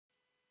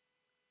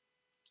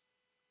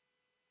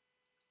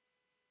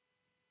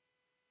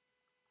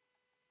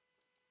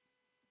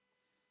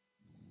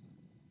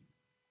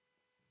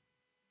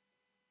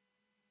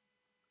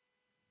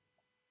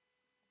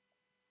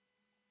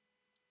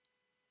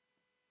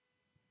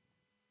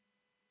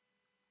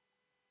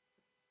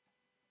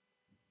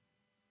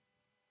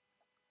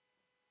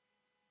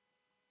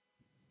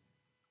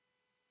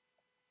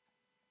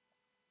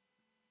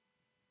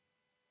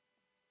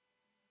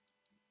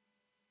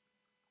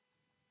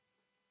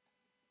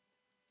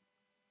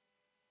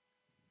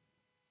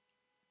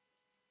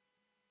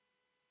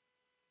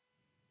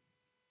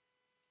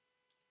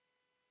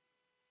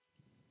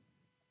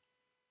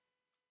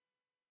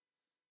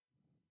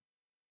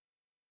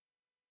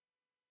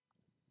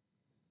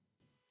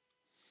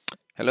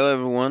Hello,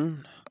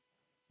 everyone.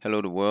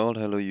 Hello, the world.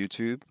 Hello,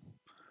 YouTube.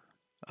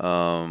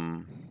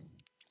 Um,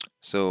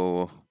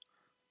 so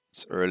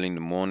it's early in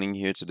the morning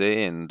here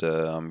today, and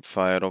I'm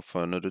fired up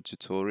for another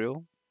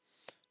tutorial.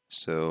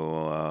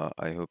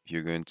 I hope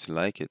you're going to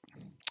like it.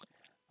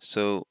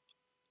 So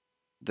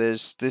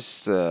there's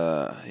this,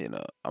 this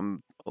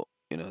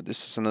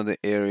is another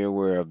area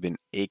where I've been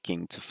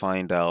aching to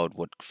find out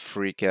what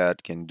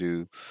Freecad can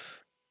do.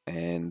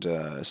 And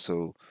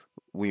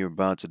we're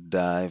about to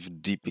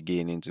dive deep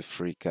again into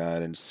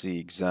FreeCAD and see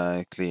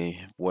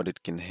exactly what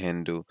it can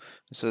handle.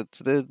 So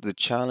today the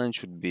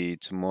challenge would be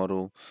to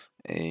model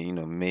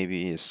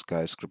maybe a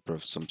skyscraper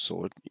of some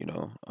sort,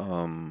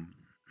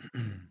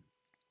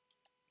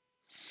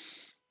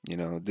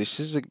 this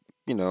is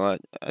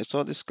I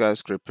saw this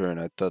skyscraper and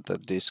I thought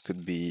that this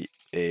could be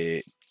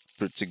a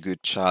pretty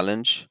good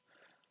challenge.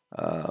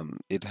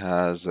 It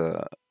has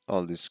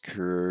all these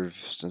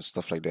curves and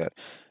stuff like that.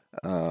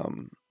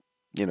 Um,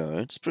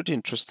 it's pretty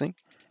interesting.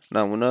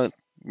 Now, I'm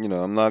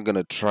not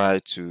gonna try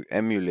to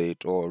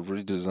emulate or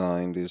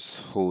redesign this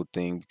whole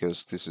thing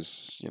because this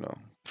is,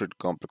 pretty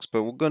complex.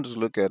 But we're going to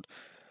look at,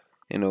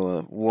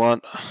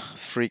 what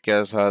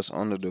FreeCast has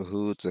under the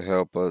hood to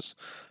help us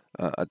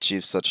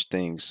achieve such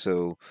things.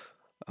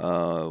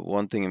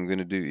 One thing I'm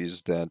gonna do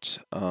is that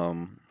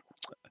I'm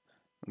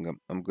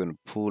gonna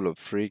pull up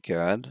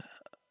FreeCAD,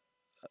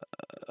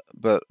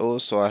 but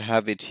also I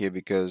have it here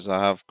because I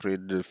have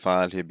created a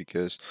file here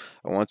because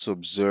I want to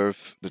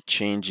observe the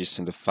changes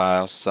in the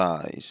file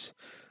size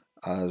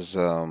as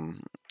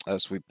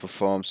as we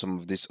perform some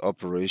of these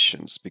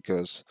operations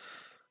because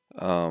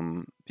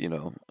there's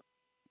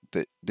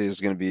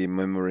going to be a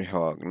memory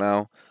hog.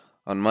 Now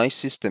on my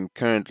system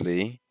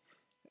currently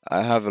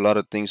I have a lot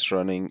of things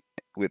running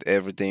with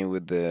everything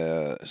with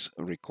the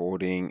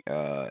recording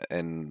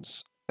and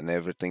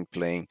everything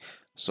playing.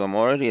 So I'm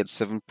already at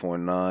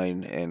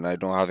 7.9 and I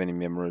don't have any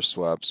memory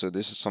swap. So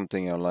this is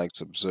something I like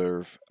to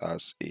observe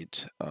as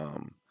it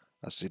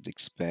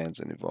expands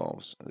and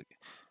evolves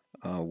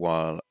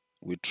while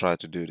we try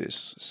to do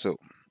this.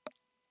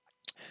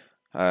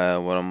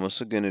 What I'm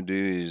also going to do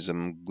is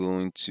I'm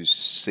going to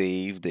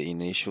save the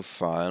initial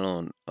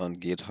file on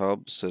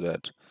GitHub so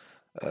that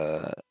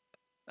uh,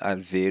 at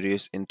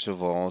various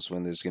intervals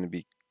when there's going to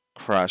be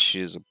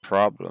crashes or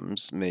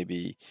problems,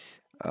 maybe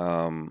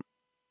um,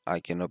 I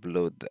can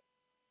upload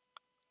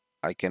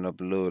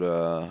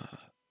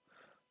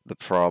the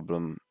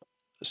problem.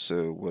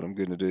 So what I'm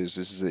going to do is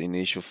this is the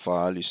initial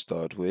file you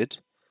start with.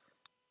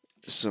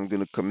 So I'm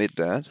going to commit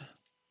that.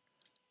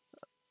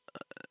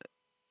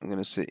 I'm going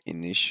to say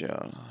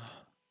initial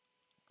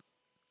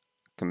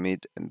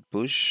commit and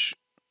push.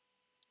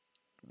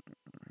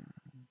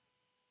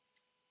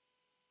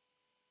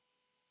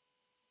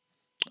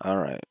 All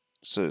right.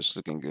 So it's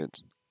looking good.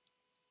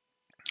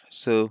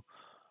 So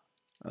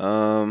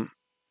um,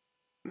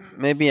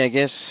 maybe I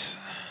guess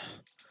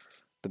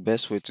the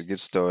best way to get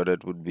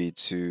started would be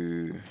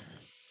to,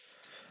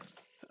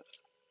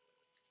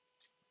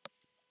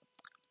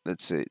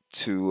 let's say,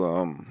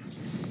 to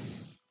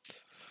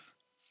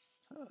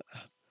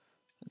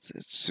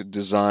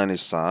design a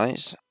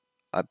size.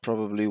 I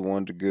probably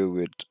want to go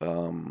with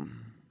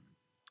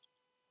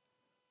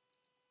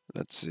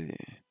let's see.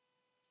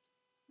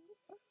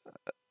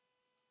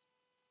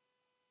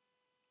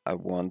 I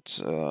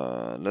want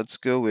let's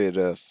go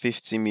with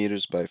 50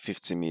 meters by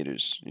 50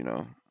 meters.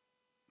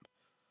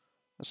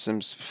 It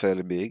seems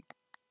fairly big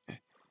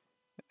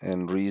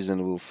and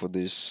reasonable for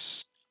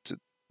this,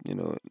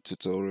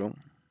 tutorial.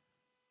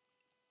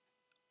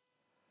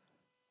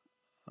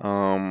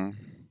 Um,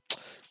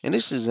 in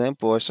this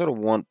example, I sort of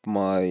want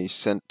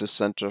the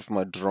center of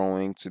my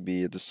drawing to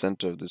be at the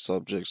center of this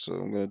object, so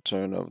I'm going to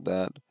turn off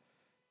that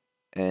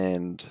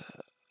and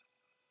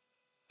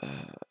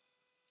uh,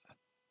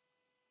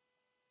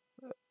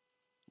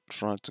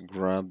 try to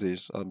grab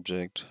this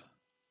object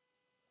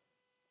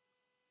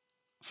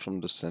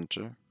from the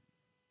center.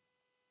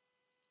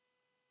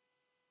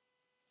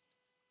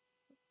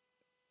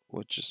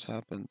 What just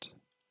happened?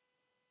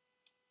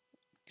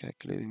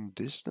 Calculating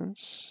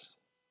distance.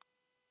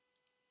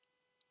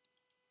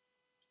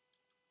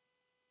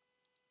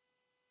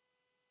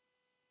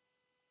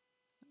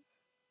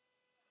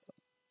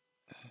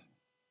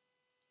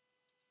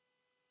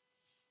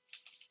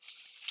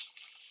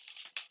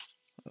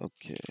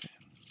 Okay,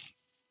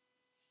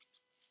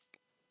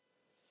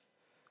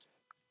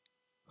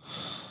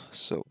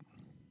 so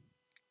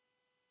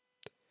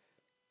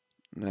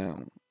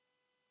now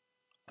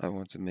I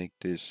want to make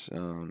this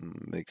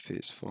make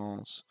face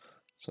false,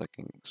 so I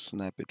can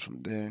snap it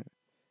from there,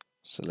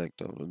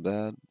 select all of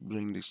that,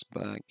 bring this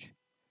back,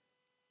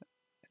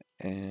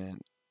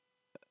 and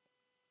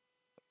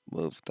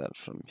move that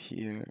from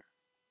here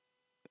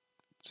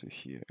to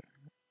here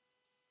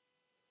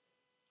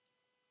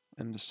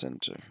and the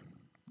center.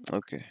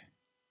 Okay,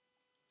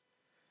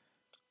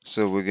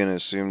 so we're gonna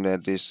assume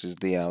that this is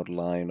the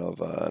outline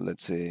of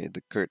let's say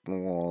the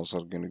curtain walls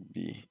are gonna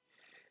be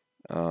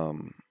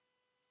um,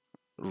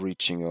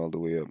 reaching all the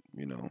way up.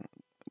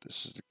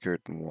 This is the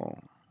curtain wall.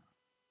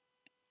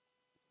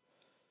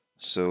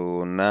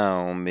 So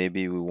now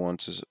maybe we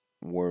want to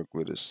work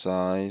with a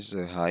size,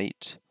 a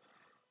height.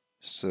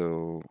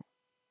 So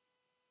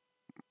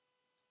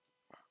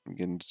I'm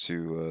going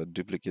to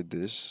duplicate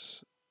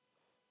this,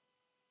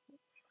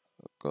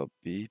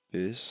 copy,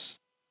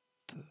 paste,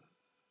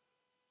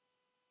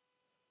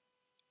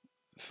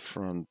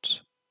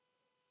 front,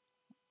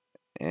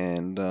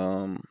 and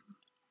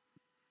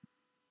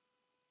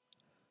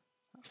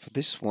for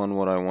this one,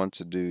 what I want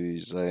to do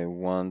is I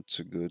want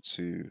to go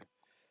to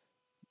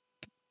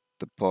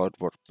the part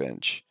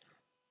workbench.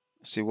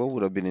 See, what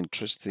would have been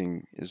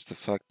interesting is the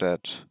fact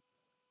that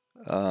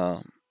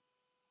um,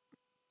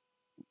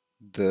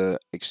 the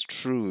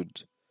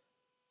extrude,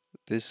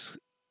 this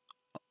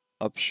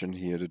option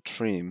here, the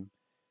trim,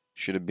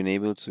 should have been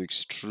able to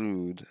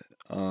extrude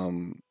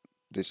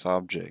this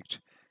object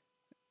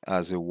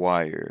as a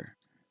wire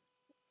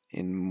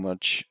in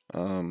much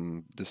the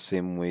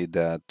same way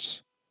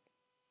that,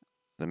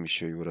 let me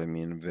show you what I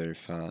mean very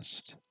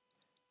fast.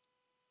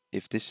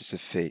 If this is a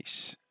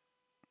face,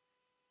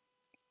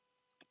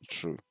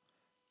 true,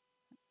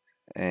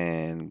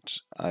 and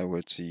I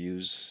were to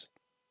use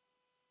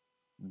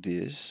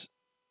this,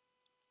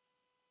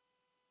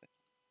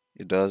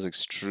 it does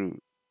extrude,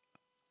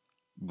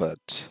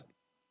 but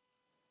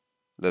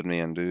let me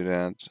undo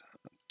that,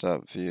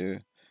 top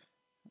view.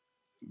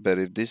 But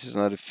if this is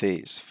not a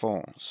face,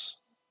 false,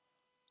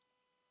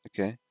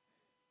 okay?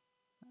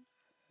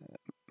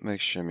 Make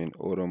sure I'm in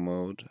auto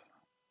mode,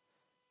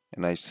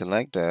 and I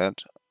select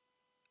that,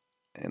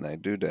 and I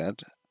do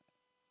that,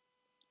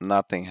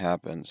 nothing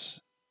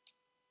happens.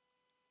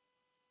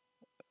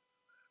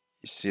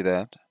 You see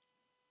that?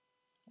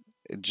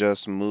 It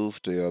just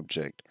moved the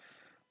object.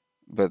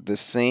 But the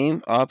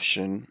same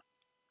option,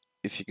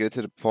 if you go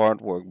to the part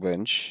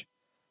workbench,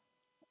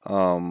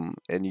 and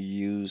you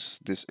use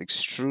this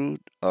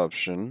extrude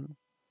option,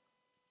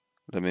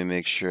 let me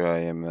make sure I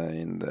am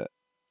in the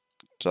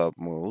top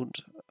mode,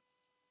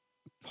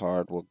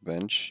 part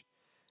workbench,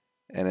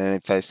 and then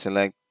if I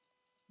select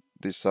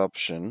this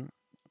option,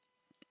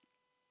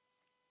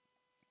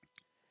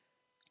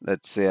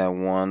 let's say I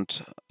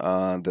want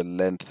the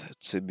length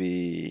to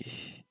be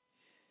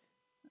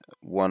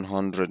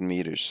 100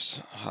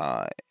 meters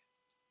high.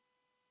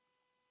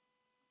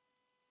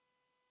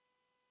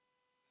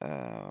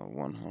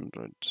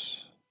 100.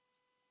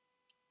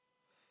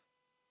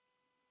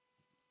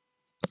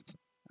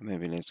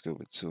 Maybe let's go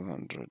with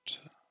 200.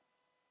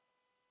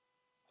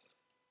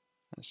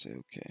 I say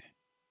okay.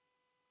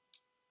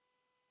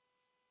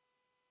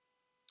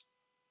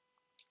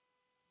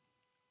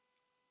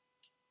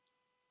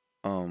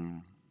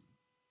 Um,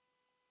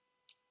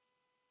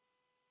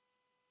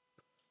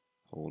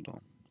 Hold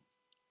on.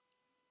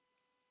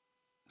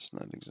 That's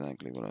not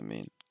exactly what I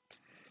mean.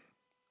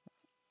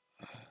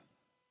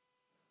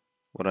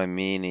 What I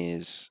mean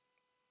is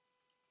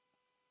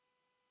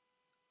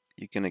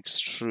you can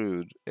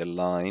extrude a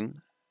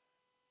line.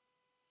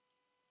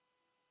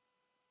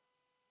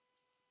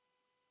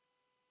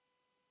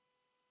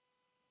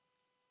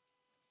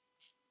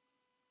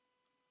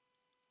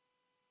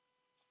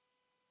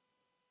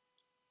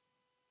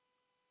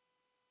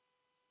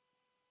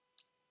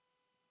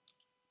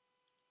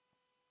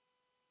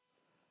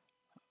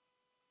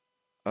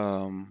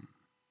 Um,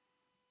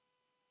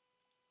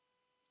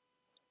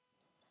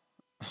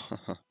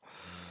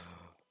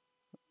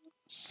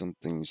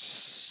 Something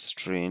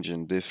strange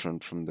and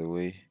different from the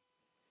way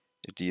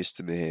it used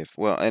to behave.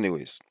 Well,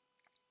 anyways,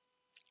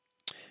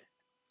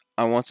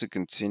 I want to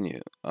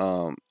continue.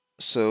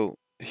 So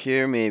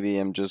here maybe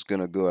I'm just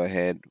gonna go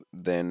ahead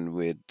then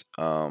with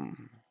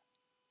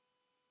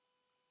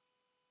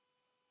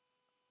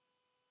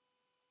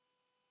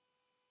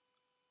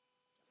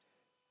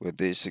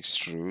this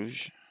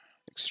extrusion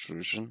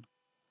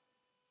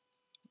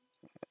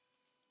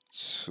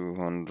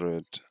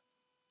 200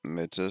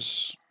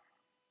 meters.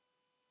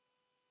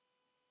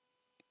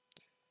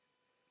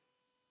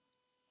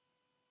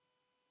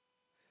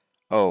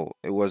 Oh,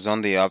 it was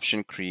on the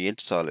option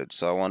create solid,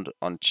 so I want to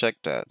uncheck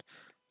that.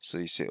 So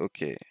you say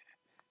okay.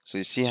 So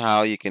you see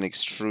how you can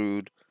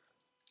extrude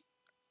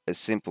a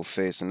simple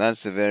face, and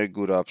that's a very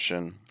good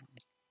option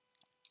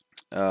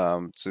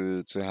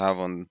to have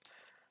on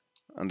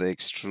the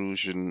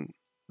extrusion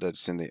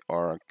that's in the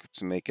arc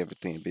to make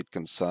everything a bit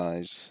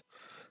concise.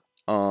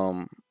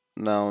 Um,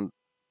 Now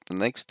the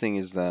next thing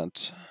is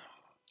that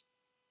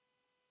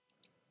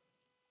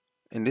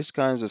in these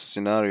kinds of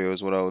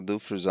scenarios, what I would do,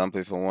 for example,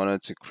 if I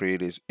wanted to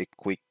create is a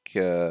quick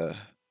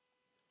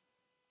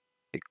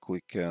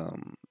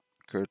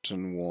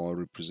curtain wall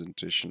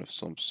representation of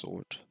some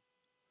sort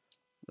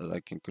that I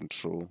can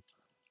control.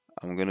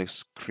 I'm gonna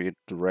create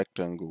the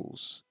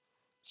rectangles,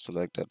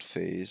 select that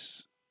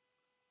face,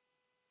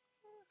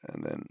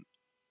 and then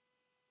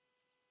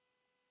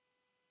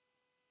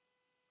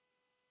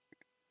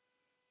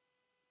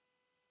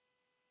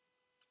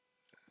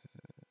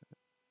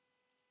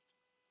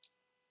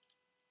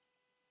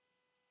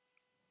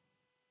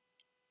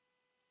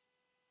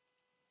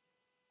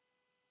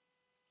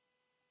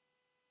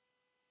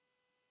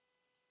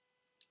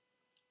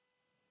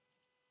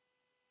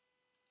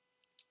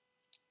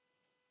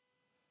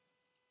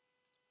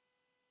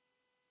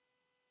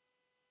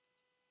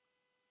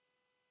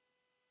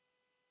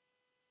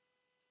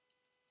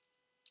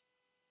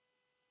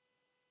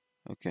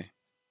Okay,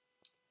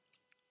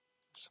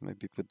 so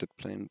maybe put the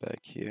plane back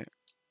here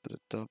at the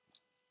top.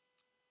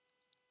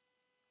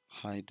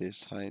 Hide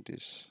this, hide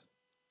this.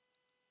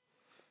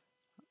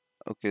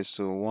 Okay,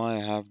 so why I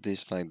have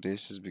this like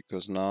this is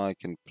because now I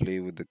can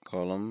play with the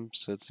column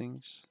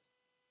settings.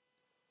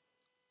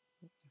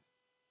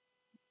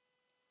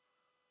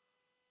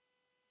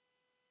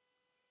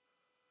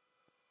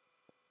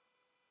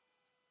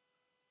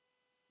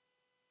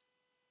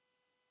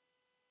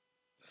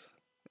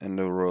 And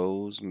the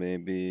rows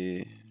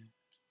maybe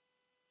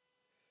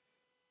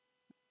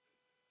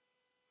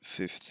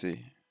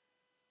 50.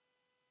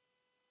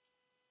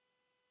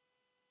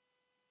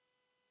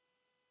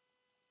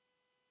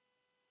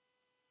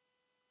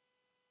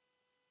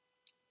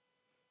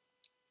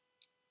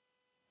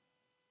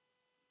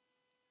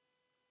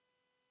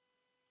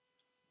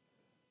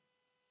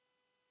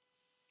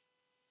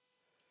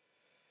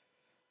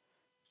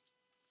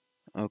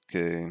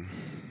 Okay,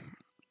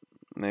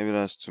 maybe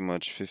that's too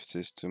much. 50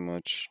 is too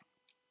much.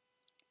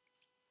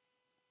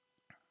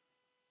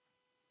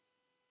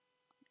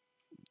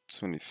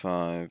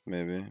 25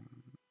 maybe.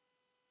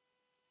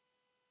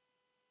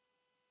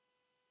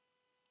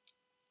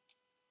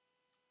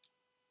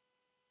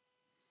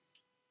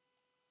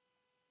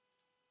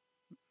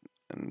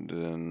 And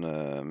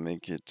then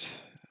make it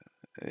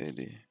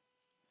 80.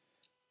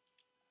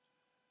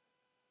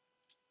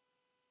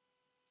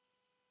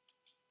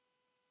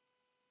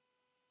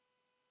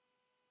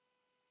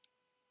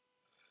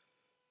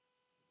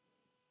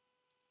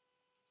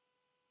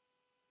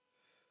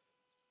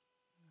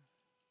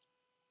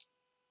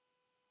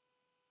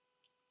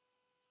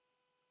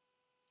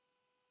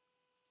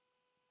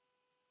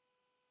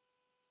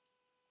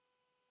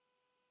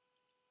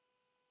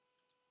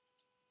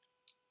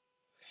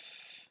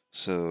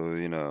 So,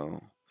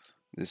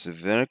 this is a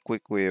very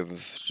quick way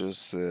of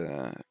just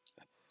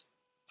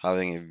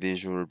having a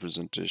visual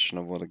representation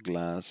of what a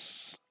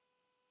glass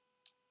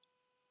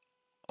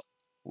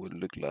would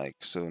look like.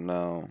 So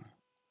now,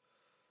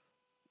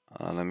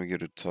 let me go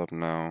to top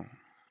now.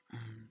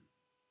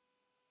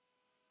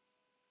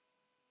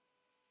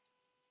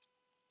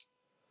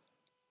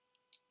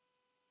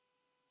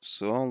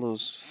 So for all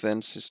those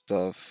fancy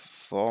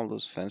stuff,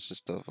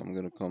 I'm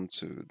gonna come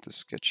to the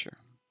sketcher.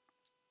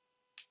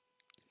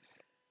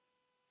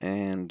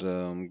 And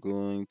I'm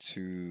going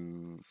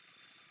to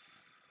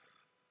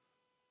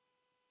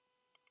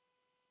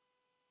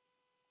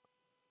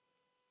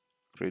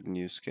create a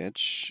new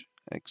sketch,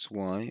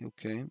 XY,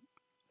 okay.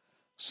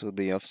 So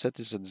the offset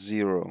is at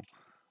 0.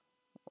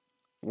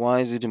 Why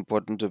is it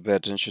important to pay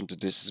attention to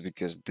this? Is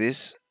because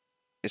this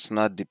is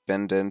not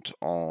dependent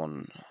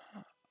on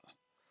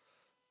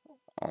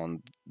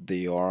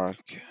the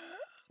arc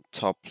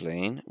top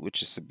plane,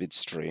 which is a bit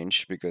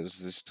strange because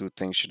these two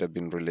things should have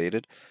been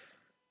related.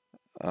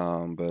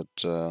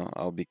 But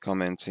I'll be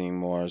commenting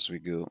more as we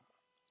go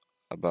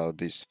about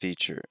this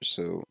feature.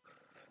 So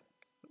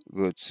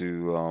go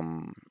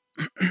to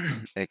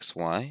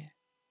XY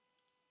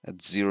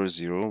at 0,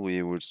 0.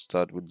 We would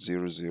start with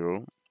 0,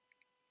 0.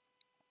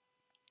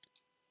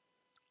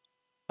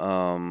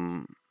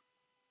 Um,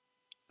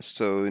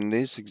 so in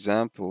this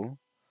example,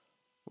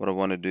 what I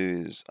want to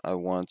do is I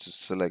want to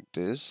select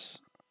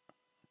this.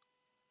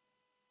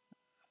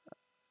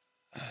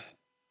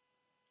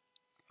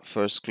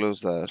 First,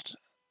 close that.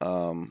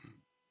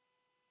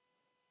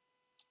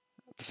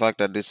 The fact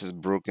that this is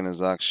broken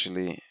is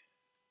actually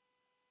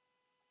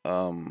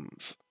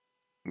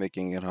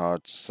making it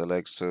hard to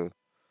select. So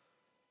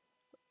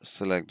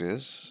select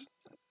this,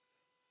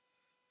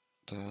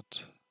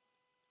 that,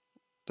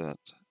 that,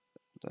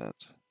 that.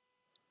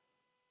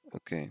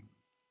 Okay.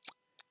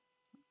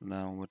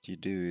 Now what you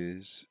do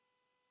is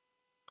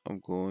I'm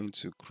going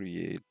to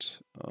create,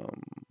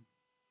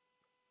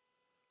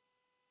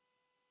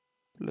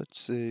 let's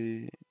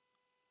say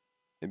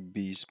a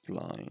B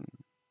spline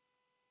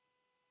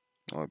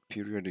or a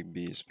periodic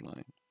B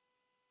spline.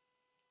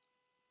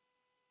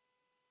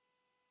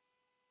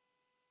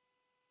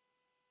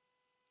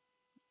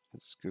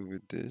 Let's go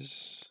with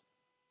this.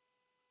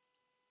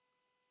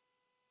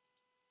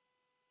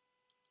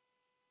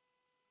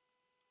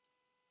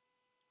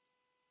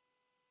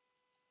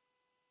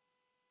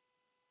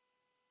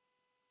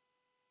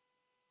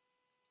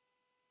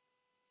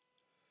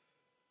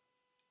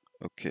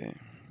 Okay.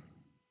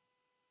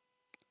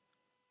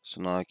 So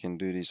now I can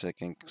do this. I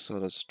can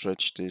sort of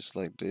stretch this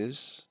like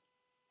this.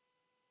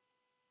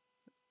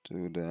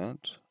 Do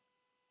that.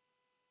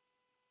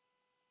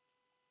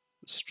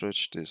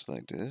 Stretch this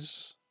like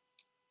this.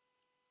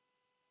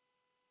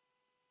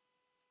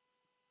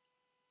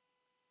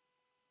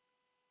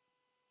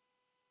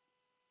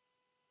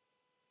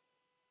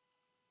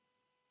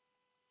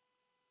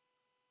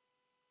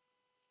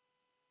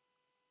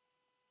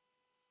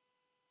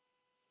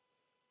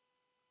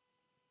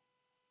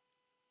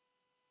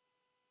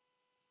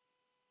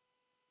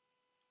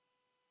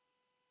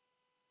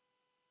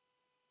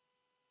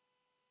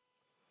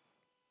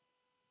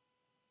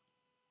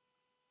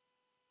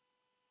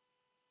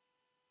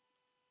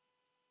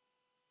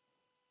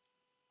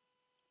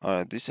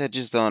 Alright, these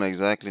edges don't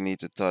exactly need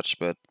to touch,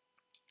 but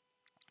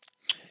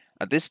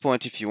at this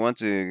point, if you want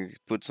to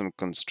put some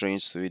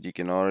constraints to it, you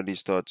can already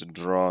start to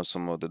draw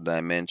some of the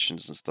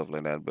dimensions and stuff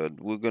like that, but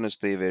we're gonna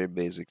stay very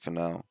basic for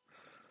now.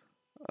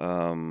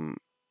 Um,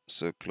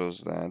 so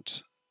close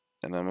that,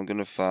 and I'm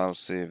gonna file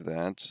save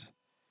that,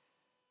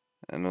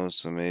 and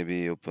also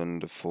maybe open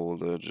the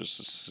folder just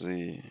to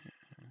see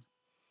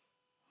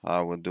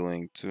how we're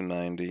doing.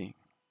 290.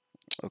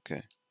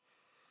 Okay,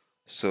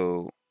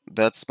 so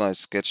that's my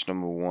sketch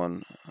number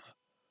one,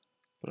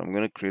 but I'm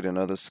gonna create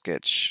another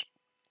sketch.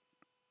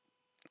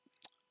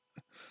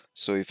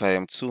 So if I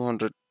am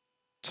 200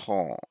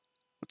 tall,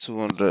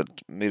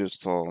 200 meters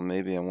tall,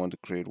 maybe I want to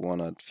create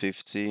one at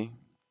 50.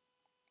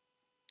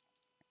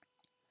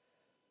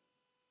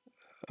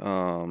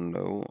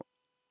 No,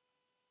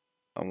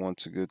 I want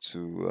to go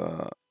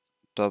to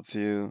top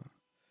view,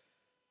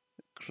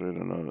 create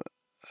another.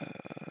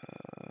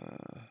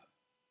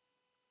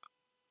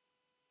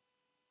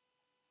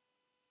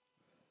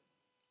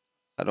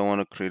 I don't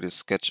want to create a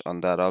sketch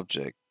on that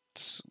object,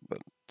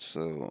 but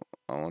so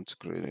I want to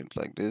create it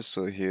like this.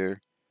 So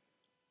here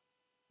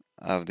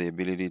I have the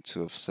ability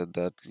to offset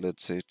that,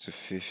 let's say to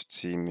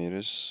 50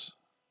 meters,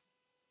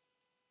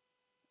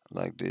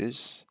 like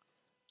this.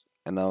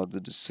 And I'll do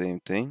the same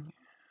thing.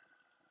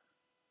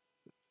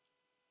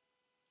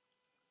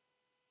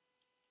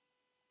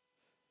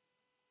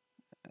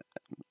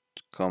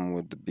 Come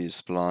with the B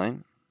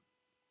spline.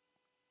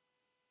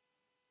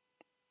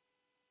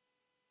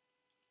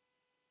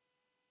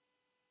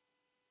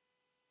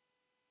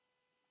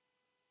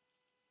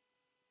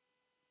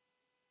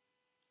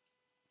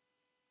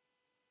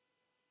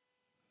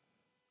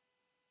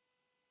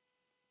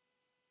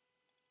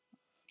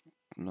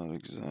 Not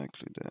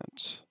exactly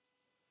that.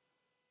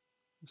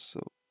 So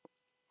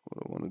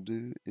what I want to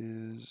do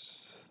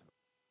is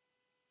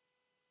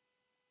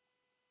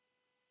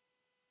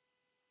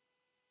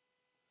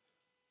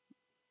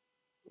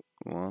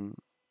one,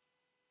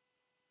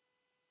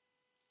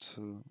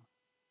 two,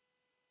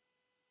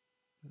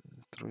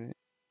 three,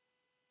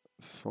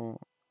 four,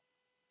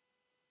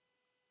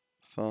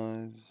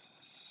 5,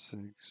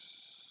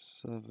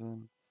 6,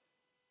 7,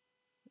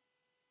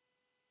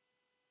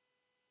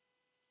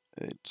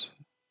 8,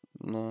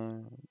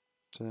 9,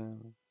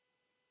 10,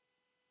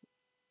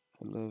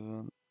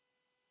 11,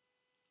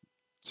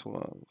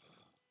 12.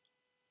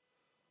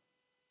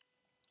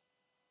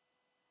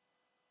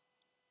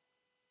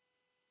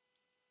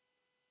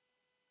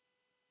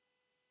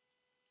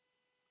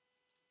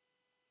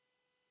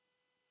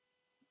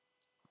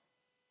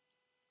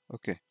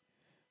 Okay,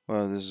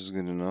 well, this is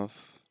good enough.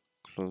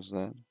 Close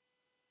that.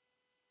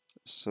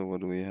 So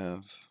what do we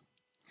have?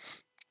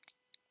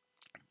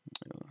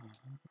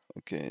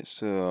 Okay,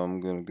 so I'm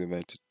gonna go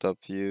back to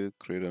top view,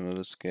 create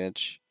another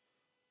sketch,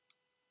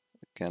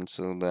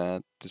 cancel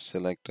that,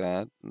 deselect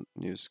that,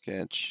 new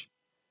sketch.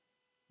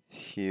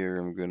 Here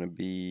I'm gonna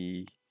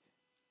be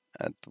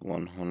at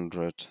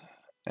 100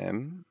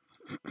 m.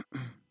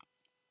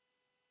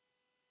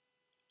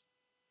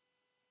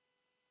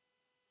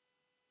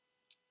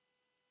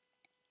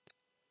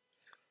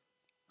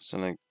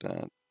 Select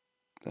that,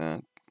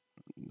 that,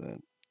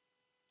 that,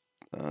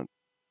 that,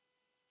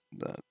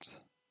 that.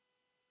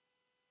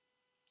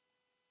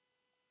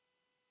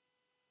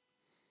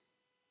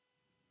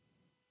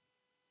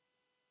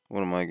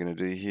 What am I gonna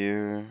do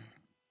here?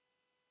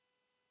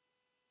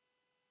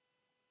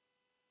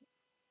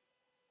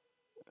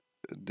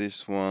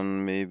 This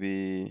one,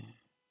 maybe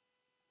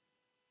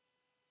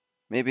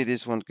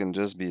this one can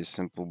just be a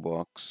simple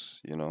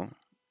box, you know.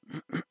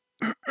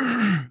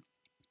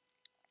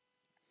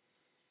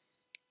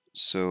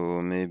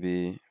 So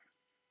maybe,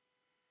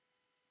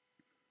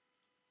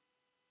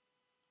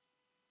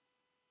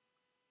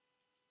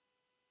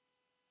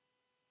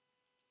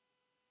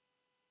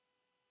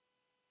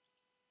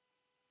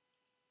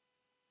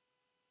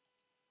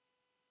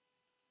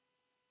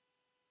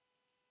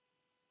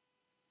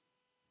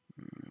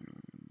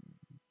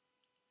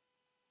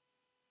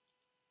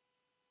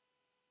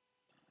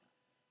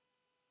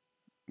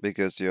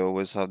 because you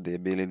always have the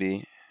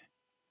ability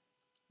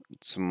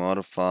to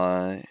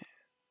modify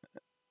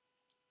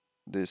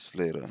this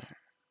later.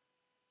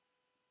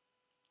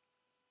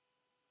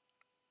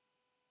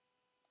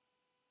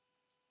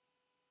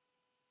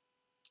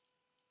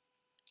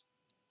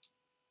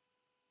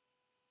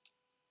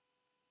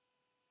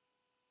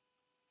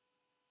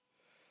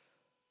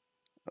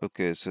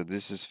 Okay, so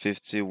this is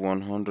 50,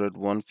 100,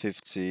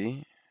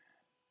 150.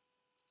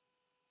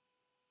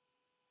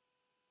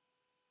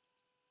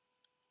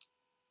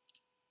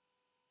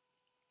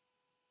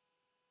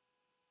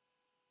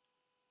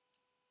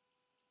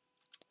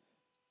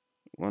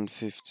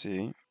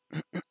 $150.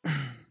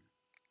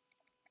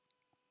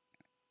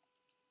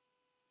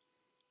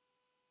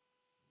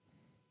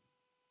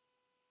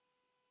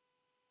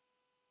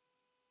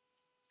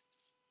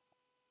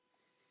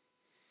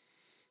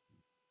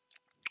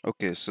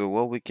 Okay, so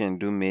what we can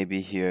do maybe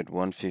here at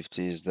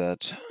 150 is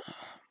that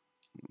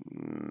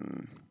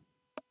mm,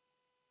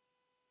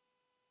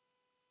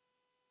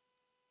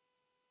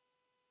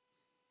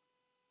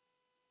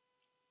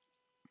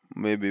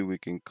 maybe we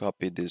can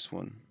copy this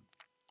one.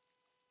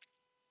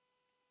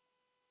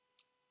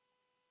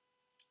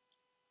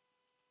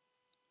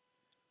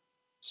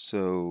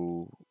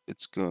 So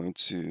it's going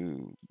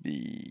to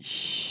be,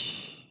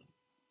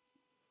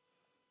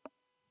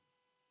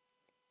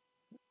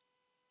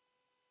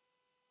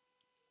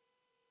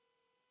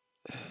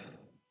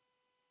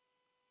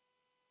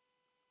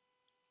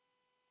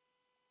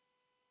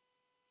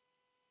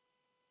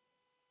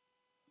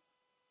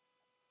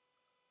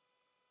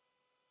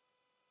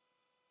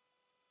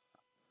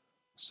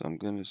 so I'm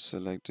going to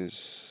select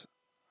this,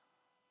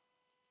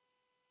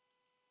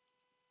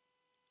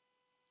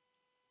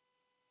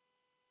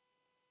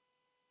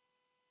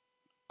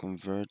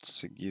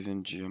 converts a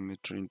given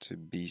geometry into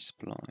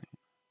B-spline.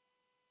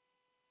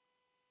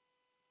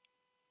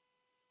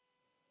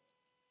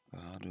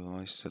 How do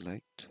I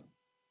select?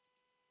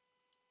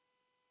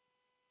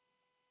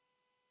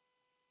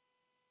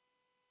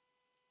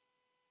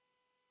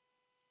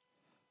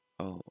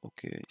 Oh,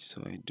 okay,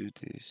 so I do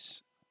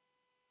this.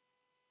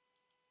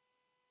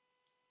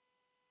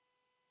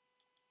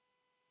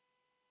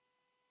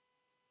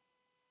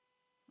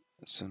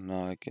 So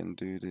now I can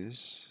do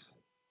this.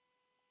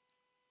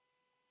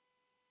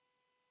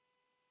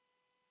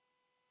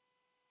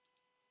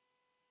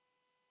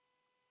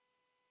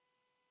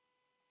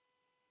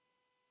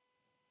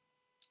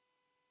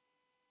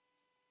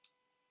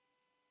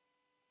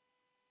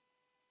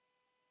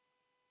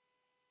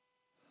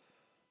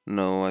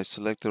 No, I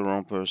select the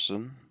wrong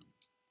person.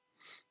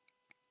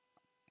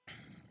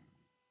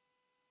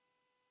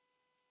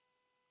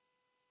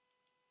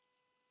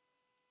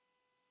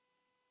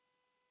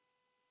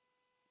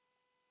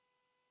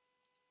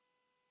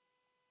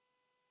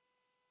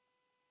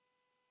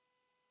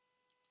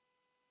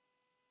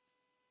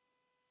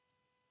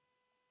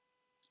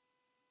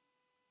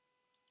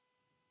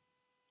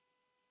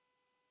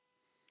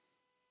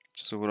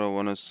 So what I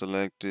want to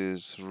select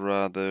is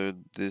rather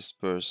this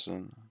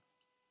person.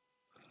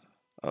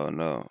 Oh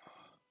no,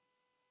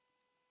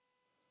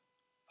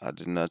 I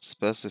did not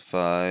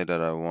specify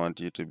that I want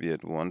you to be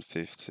at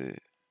 150.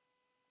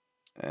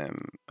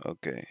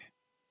 Okay,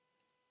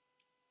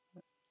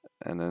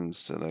 and then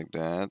select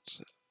that.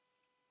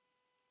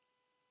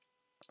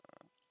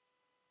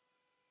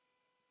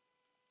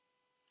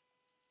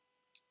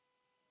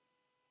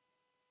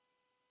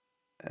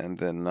 And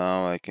then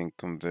now I can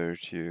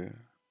convert you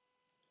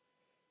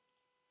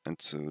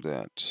into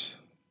that.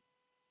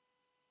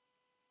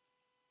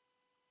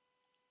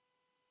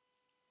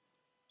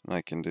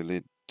 I can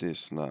delete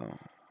this now.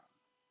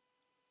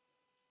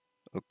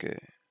 Okay,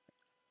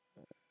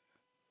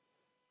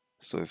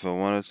 so if I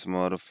wanted to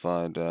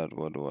modify that,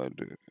 what do I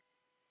do?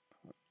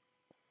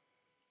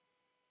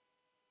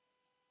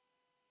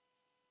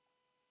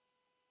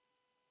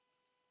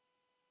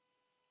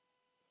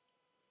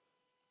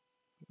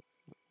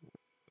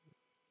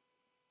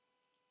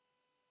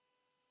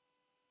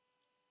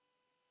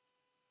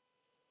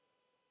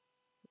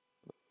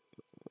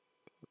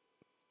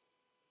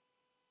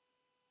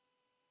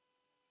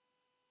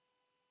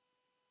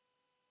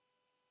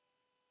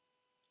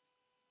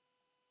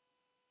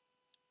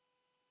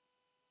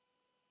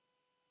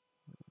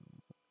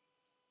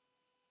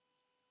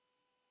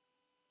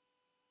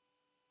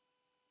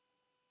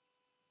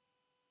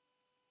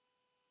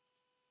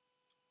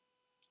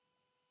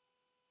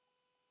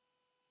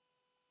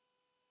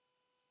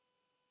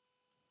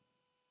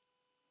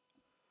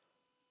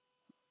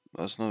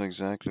 That's not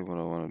exactly what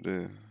I want to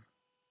do.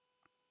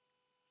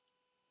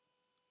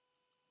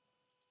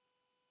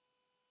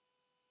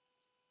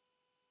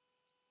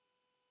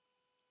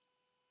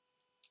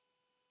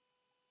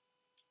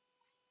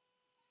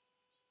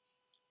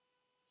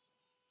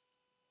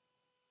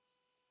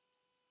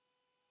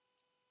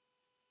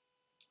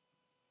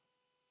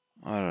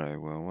 Alright,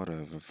 well,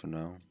 whatever for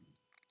now.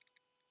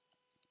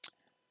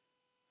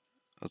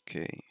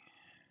 Okay,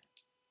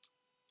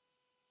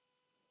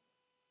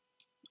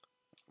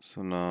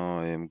 so now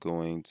I am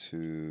going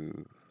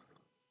to,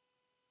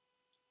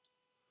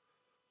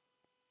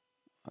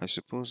 I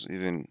suppose,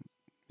 even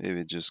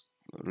maybe just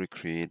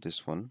recreate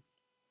this one.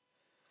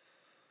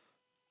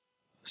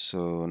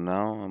 So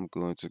now I'm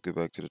going to go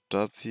back to the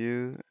top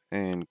view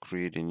and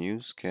create a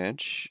new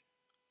sketch.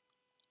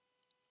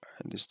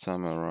 And this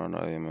time around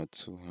I am at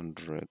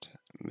 200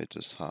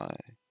 meters high.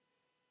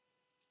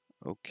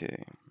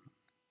 Okay,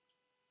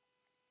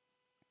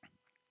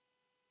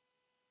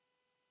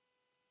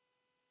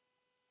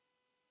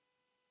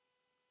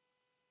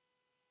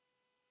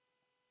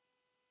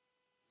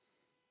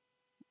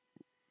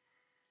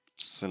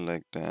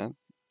 select that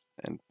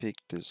and pick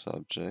this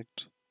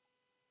object.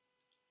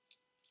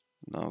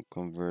 Now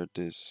convert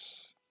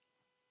this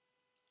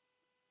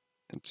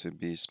into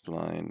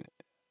B-spline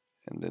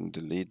and then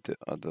delete the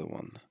other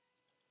one.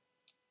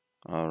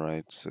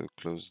 Alright, so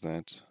close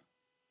that.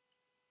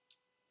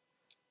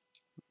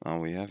 Now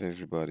we have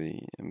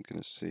everybody. I'm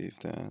gonna save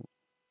that.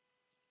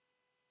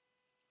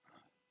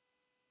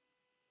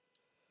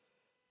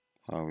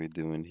 How are we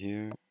doing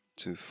here?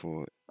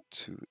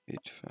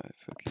 24285.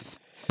 Okay.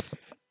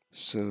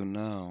 So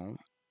now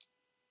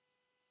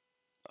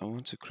I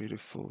want to create a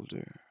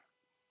folder.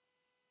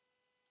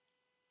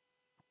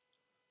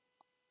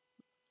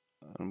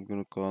 I'm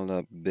gonna call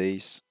that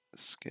base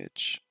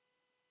sketch.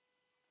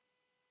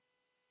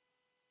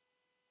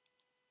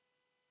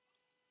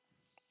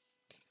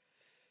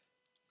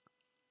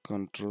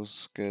 Control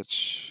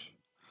sketch.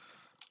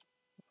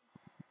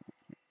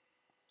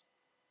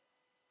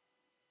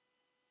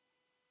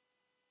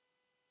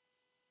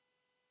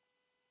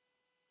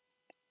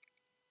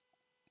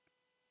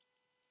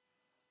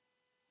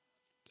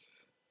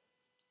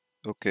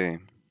 Okay.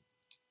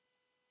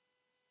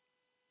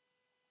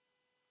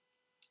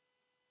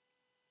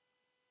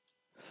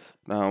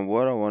 Now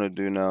what I want to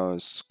do now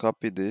is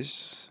copy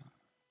this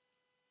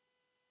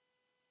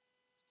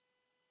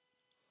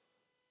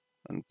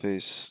and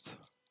paste.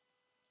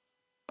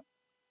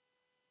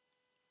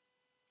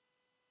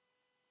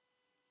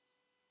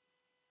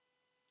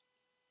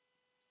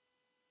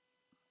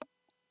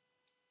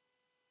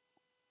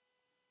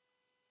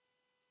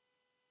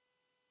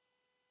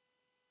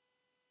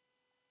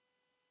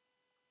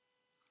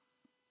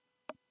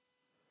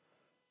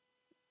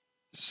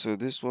 So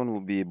this one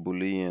will be a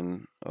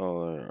boolean,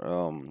 or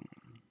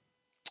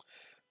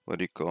what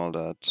do you call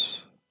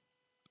that?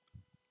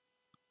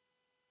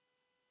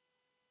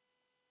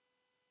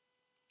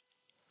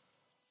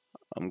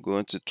 I'm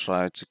going to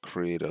try to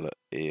create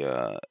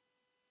a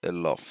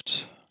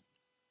loft.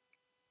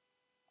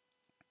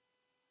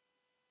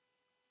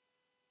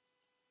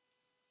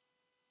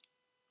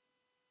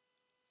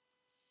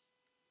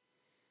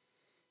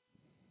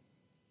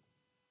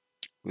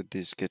 With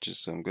these sketches.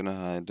 So I'm gonna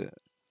hide the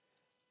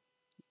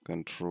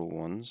control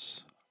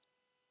ones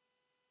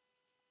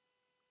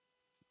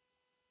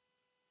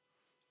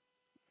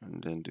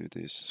and then do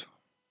this.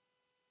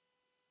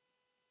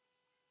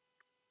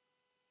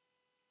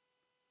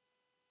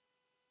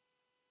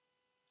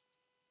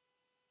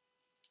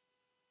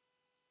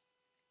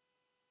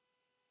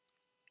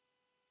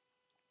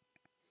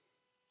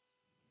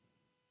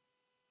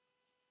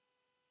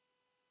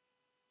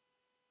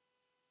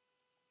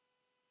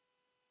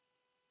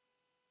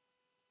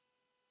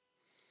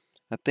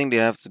 I think they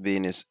have to be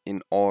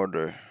in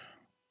order.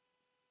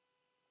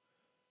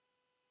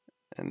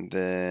 And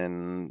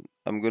then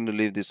I'm going to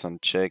leave this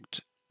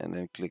unchecked and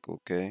then click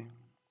OK.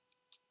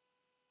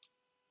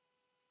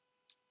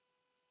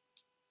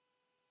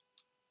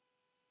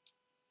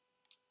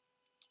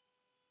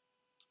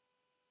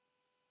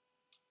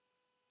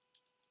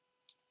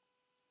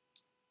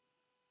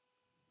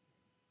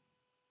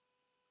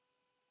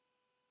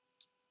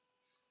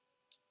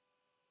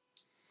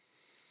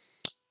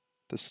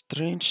 The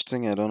strange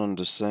thing I don't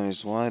understand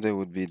is why there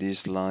would be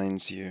these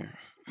lines here.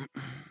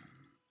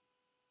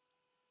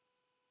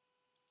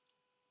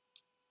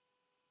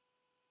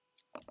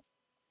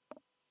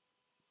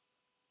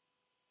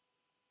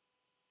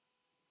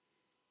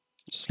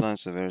 These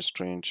lines are very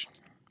strange.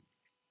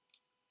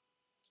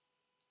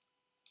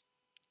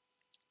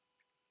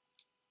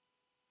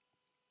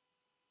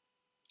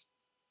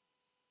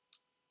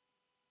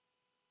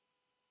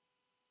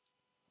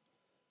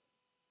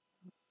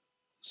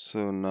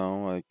 So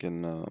now I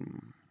can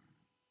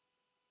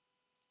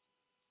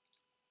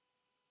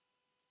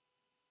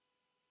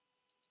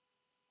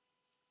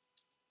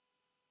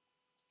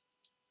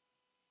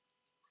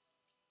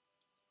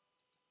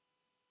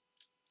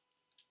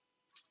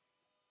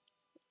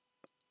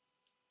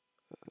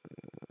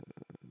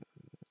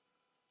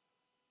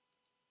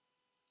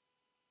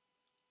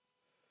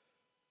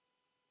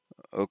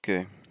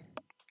okay.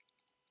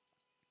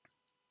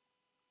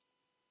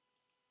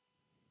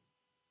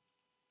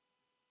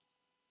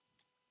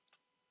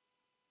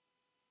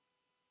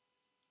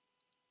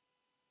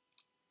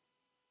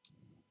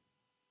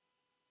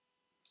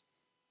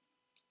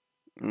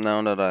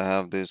 Now that I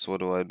have this, what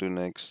do I do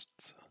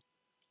next?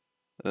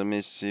 Let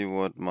me see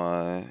what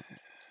my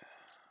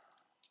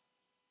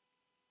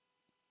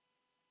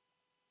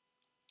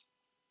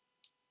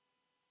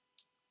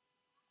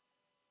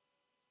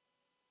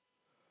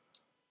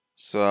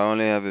so I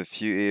only have a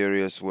few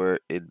areas where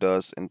it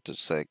does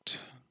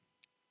intersect.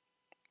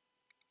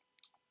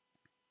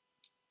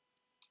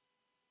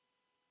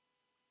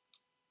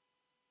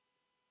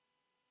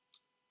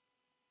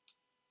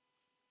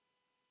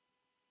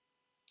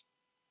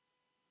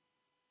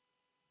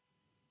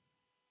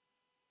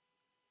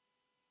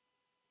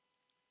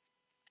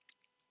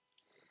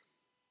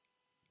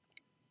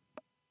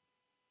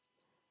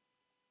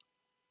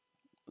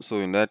 So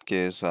in that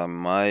case, I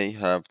might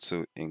have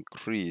to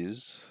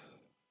increase.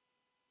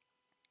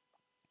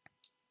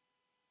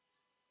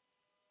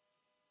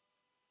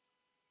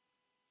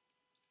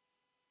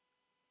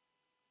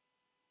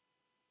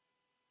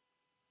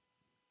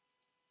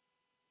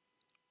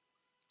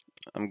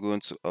 I'm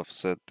going to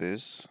offset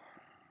this.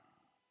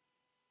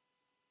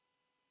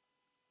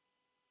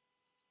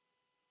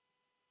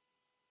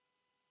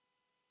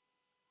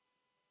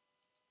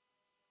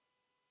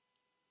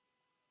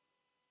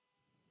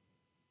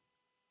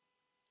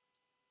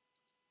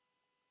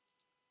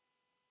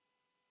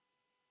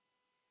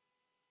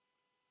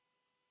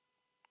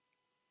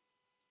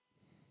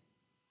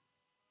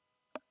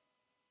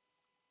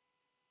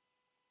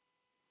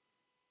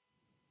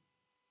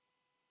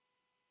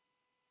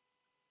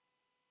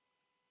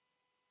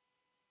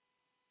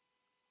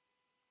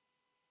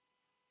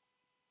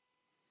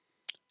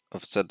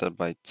 offset that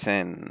by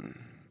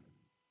 10.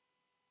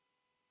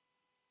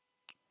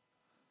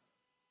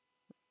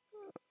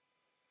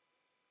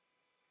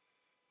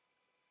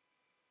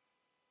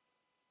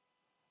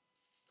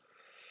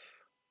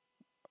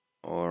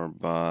 Or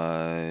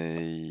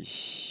by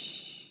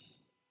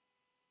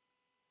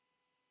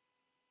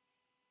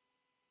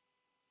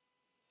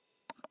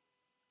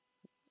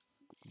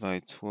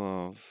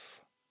 12.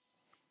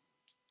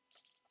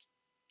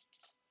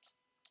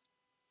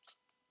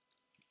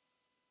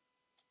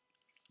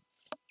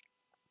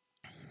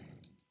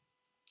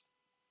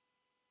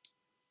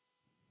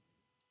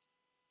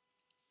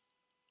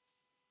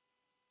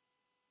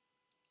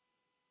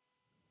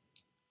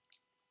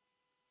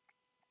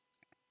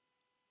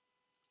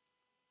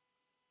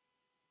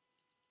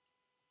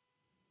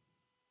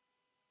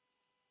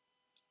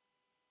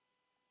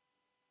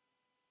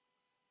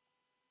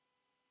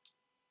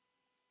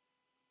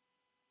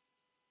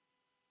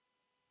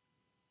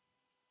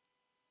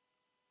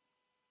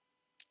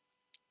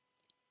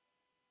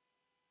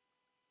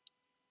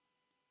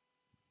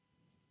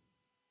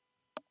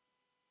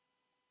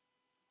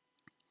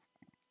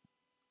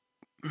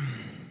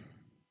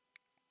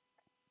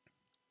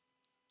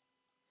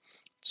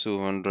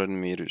 200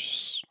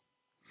 meters.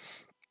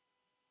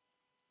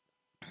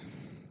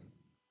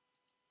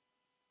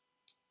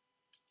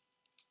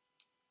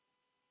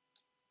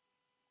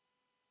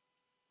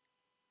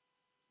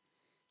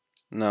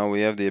 Now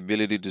we have the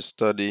ability to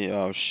study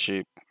our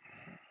shape. I'm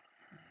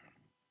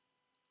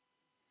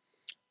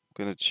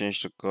gonna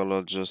change the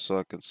color just so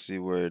I can see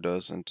where it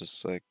does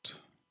intersect.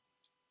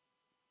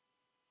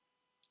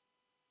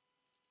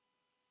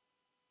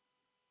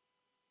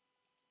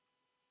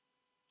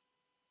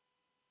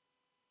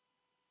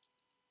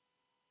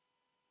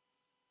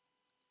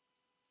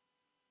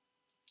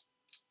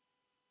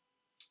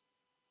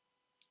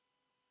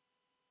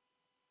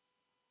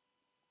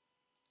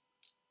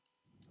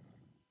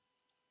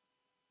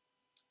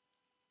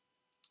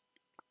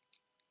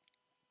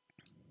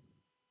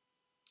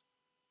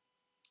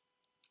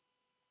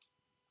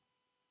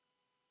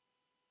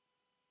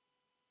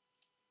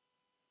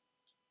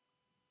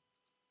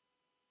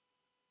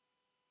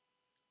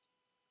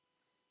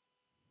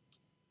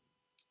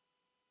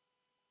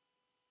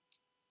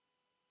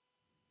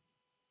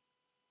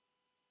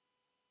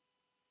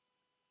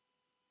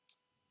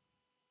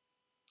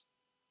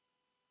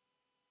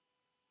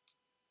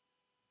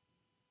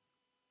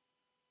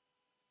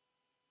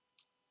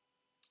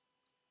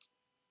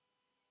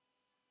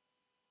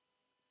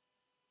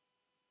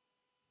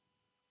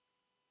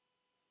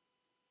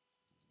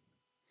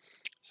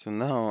 So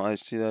now I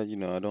see that,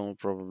 I don't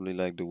probably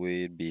like the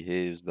way it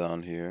behaves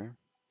down here.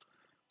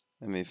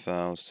 Let me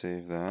file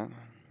save that.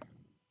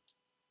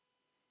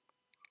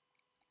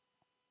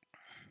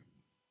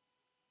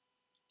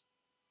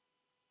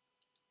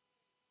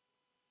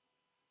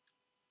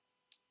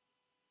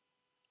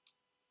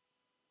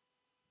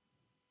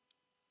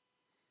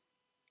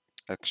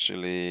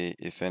 Actually,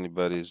 if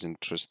anybody is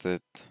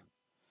interested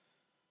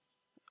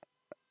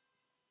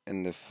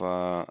in the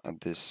file at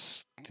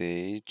this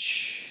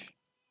stage,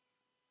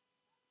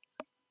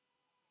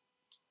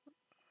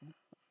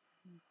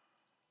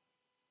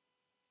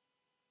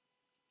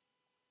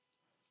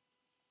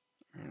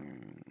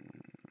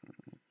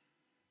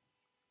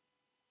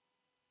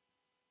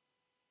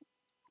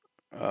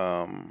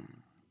 um,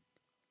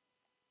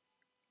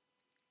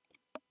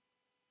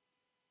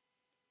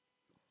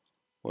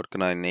 what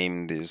can I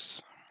name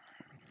this?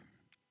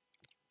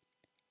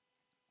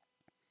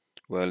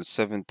 Well,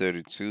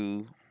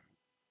 732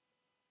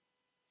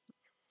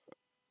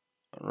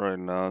 right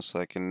now, so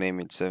I can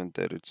name it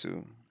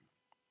 732.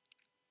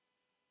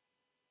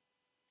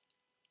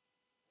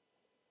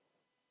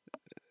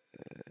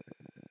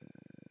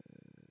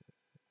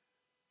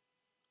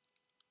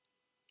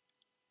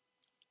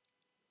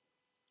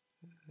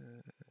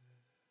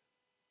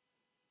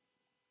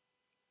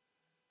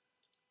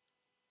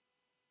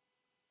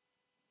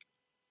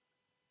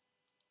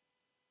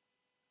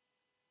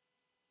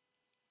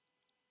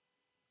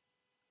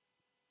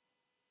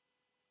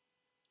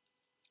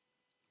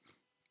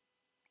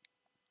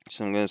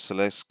 So I'm going to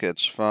select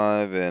sketch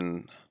 5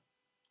 and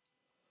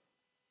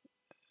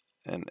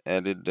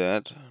edit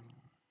that.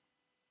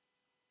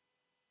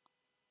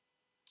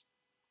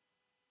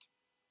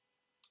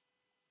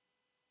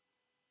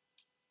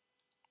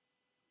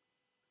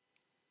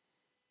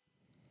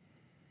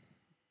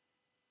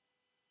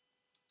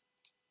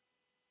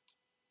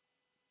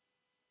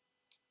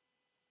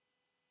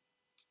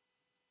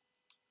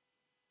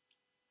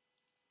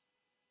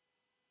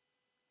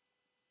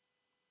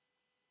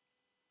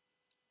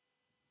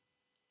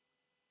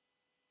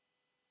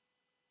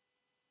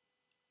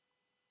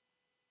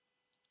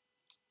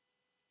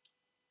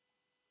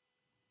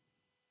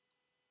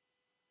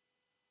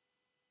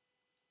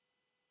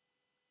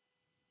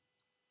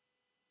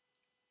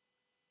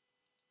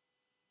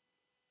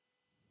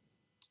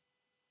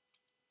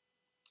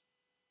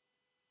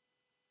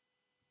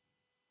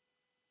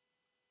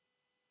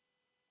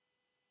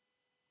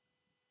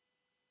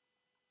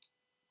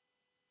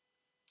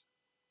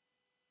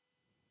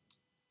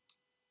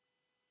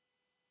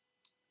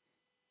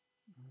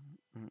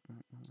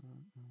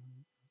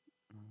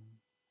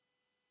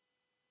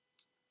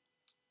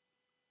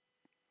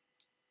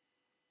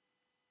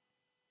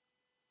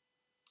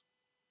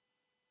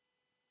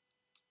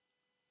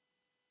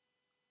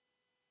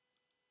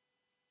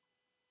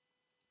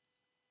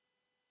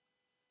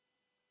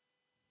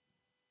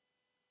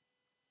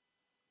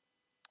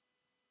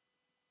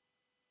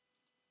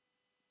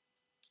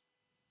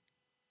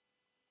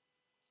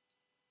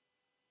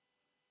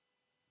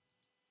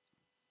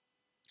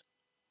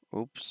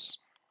 Oops.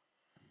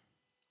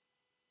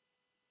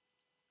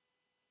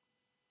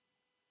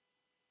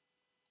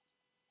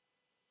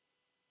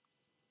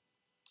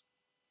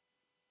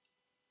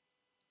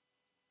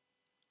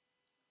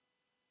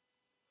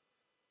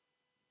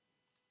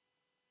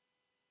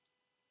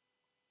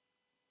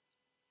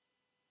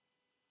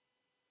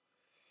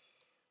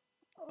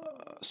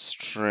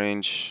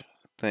 Strange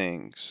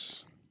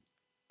things.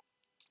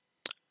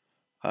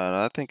 And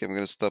I think I'm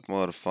gonna stop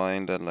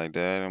modifying that like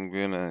that. I'm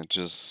gonna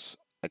just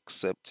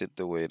accept it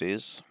the way it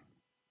is.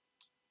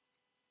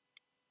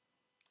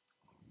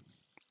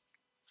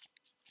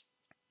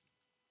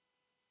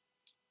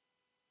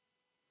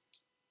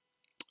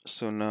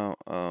 So now,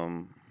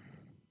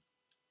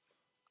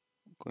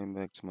 going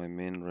back to my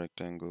main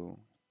rectangle,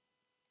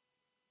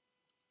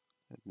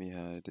 let me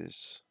hide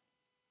this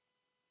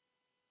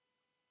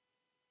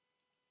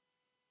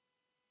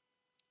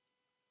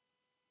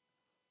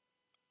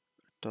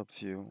top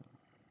view,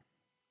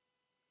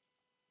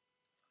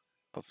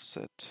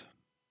 offset.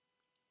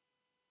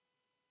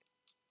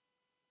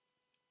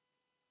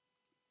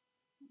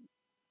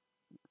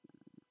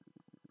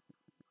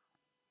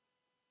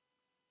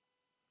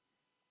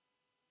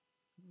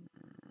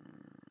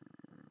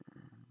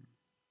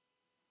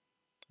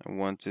 I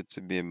want it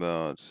to be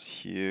about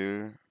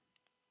here.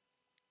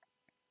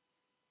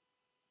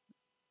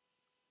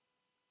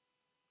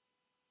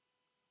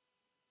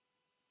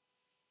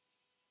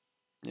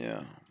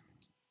 Yeah.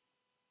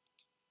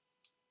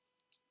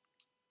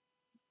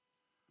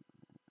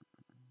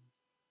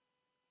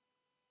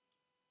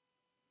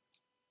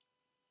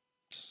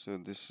 So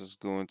this is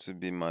going to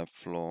be my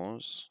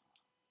floors.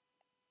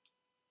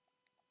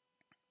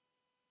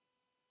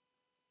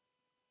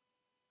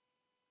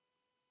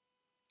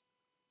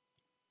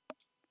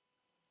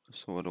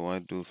 So what do I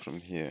do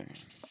from here?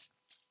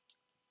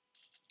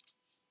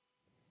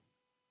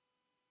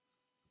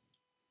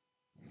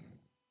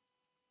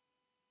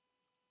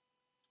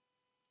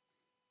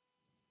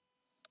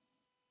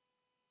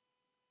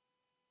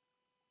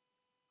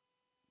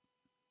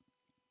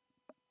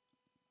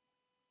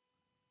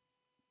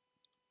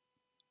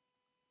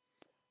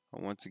 I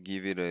want to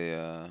give it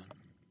a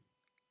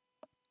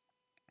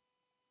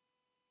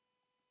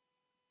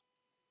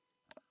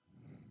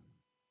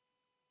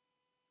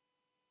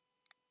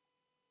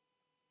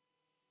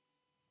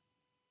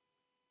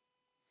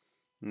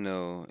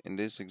no, in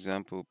this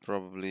example,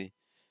 probably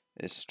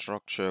a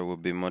structure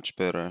would be much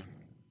better.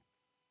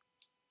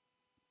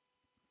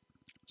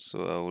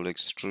 So I will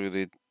extrude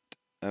it.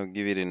 I'll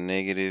give it a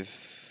negative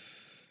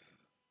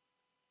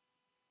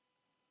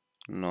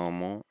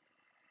normal.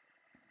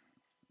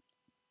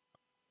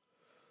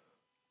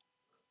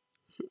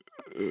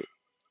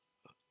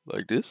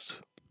 Like this.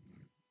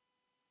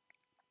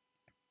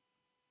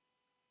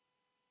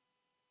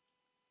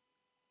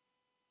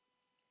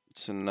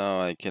 So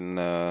now I can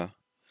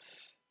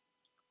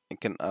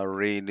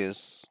array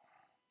this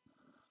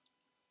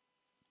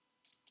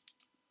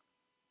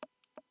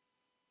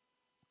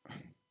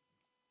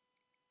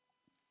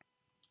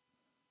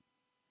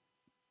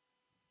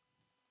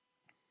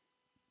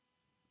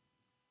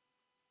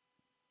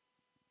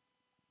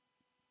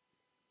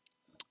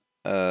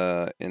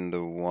in the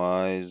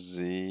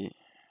YZ.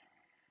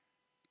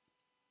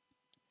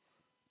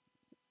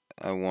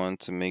 I want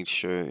to make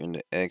sure in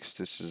the X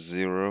this is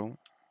 0.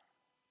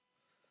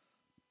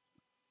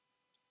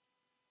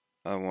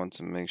 I want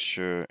to make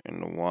sure in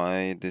the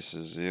Y this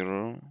is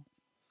 0.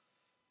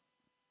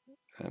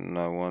 And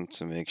I want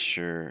to make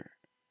sure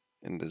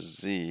in the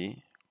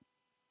Z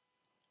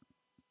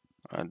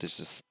this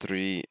is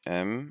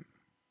 3M.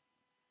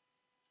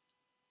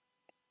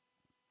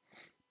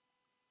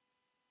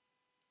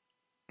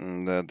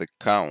 And the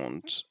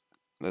count,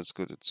 let's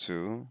go to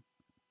 2.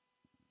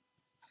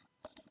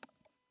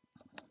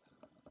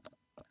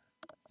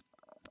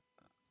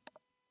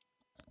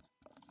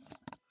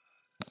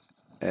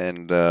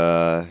 And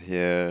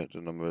here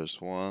the number is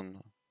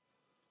 1,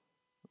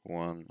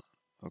 1.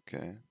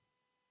 Okay.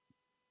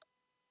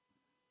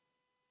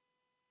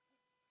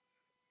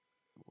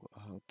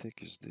 How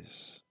thick is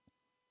this?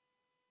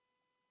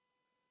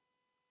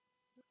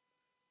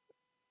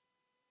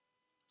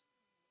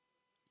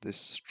 This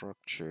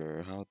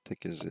structure, how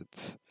thick is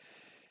it?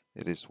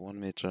 It is 1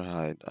 meter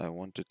high. I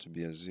want it to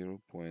be a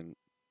 0.2.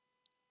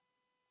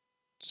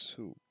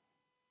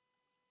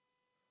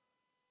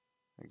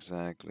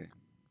 Exactly.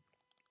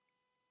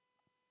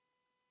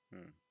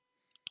 Hmm.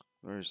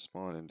 Very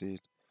small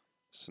indeed.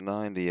 So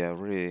now in the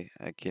array,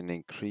 I can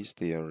increase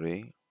the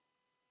array.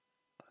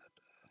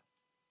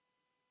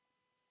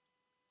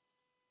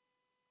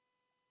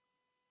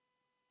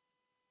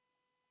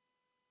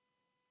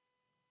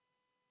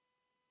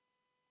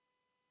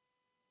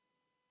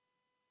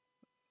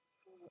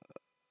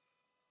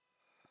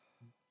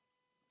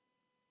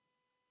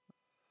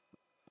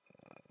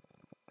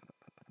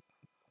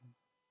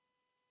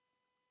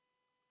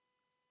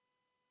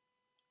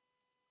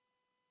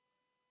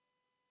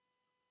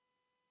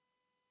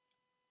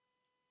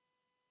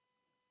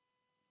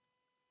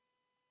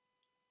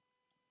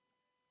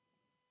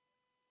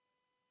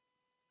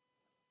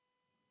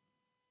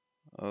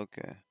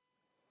 Okay.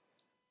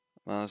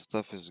 Now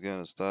stuff is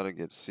gonna start to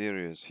get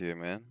serious here,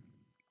 man.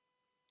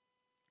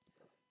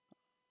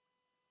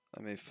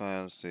 Let me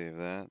file save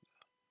that.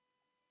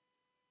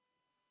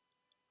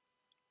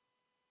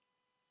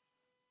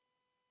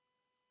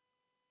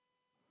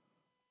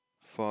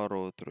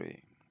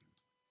 403.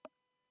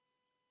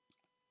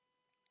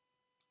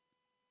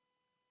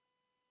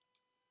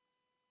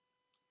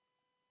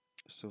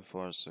 So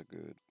far, so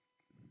good.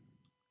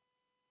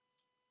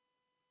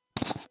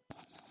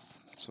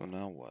 So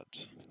now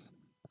what?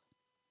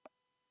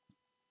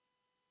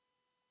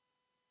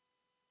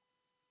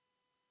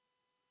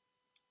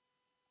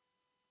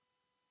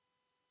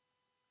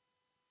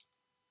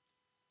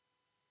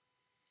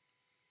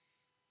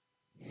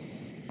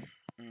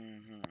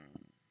 hmm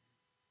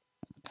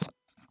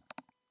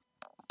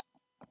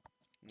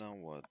Now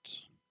what?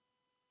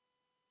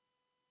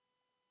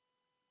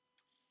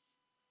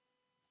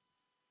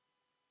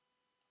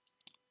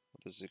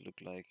 What does it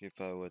look like if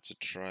I were to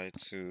try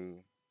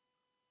to...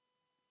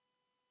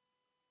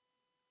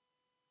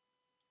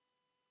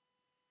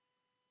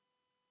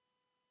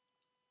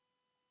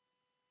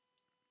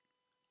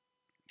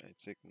 I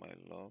take my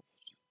love.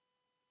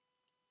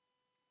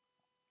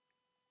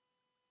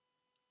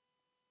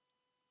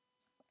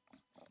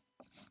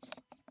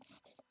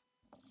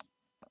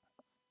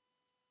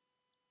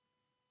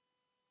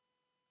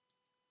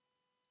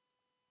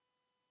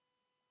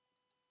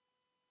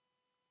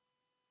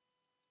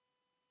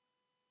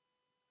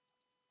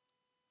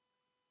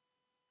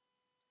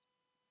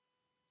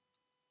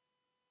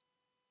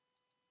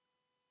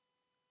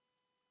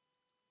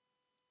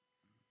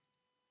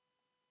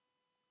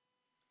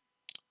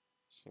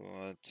 So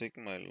I take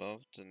my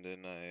left and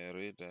then I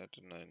read that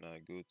and then I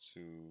go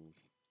to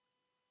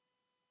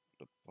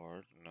the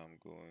part and I'm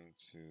going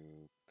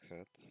to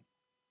cut.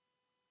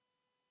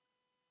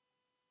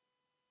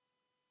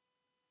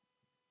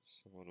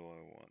 So what do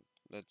I want?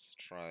 Let's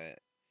try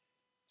it.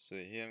 So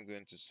here I'm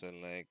going to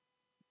select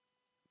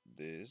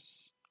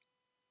this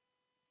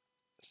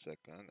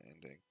second and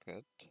then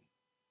cut.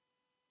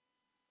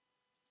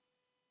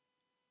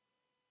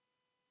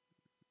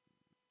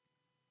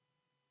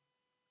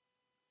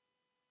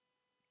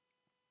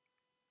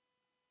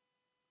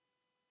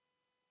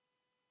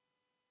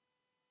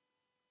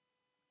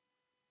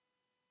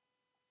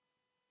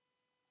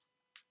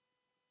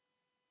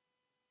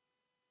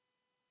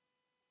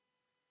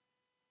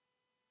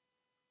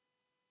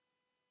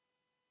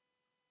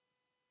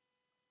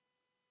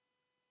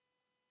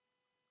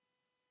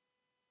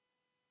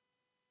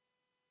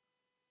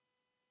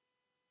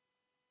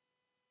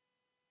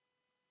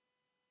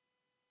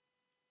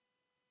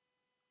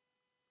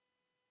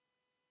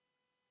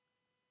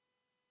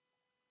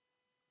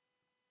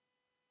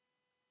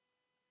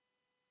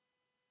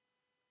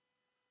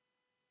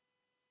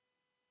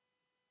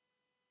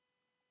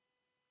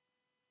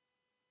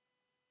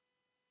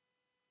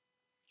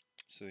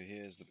 So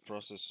here's the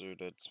processor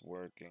that's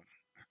working.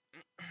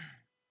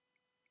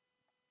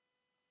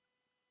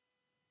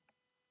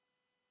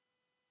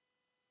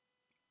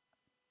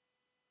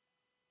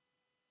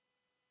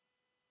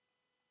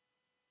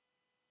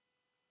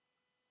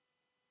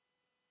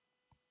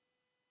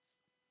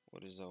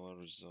 What is our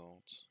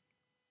result?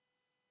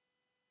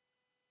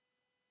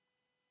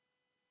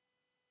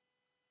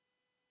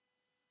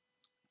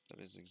 That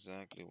is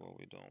exactly what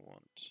we don't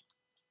want.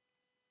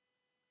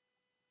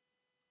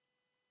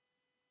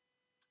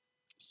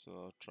 So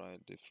I'll try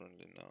it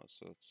differently now.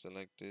 So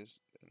select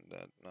this and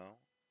that now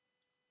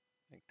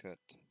and cut.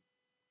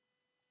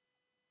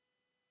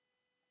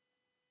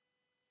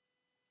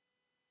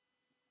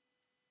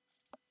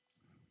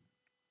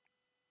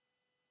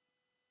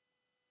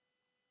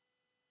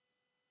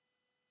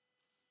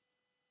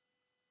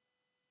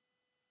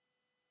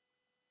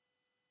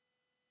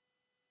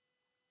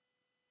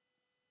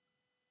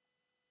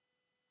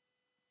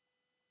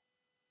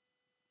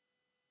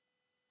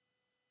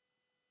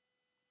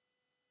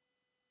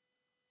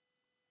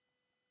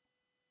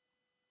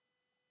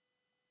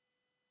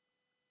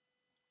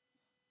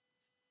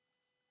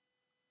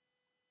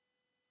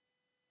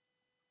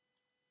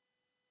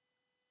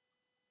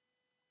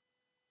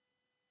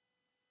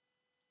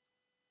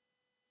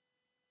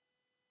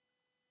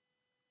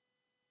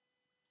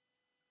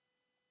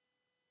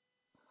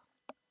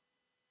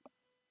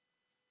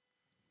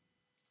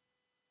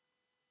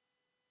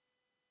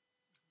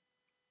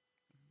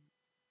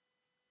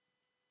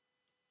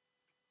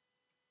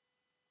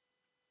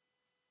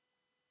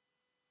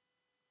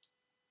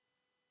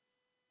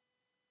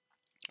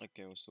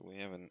 Okay, so we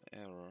have an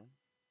error.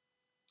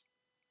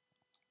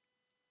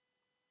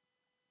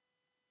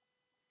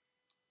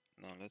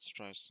 Now let's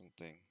try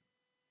something.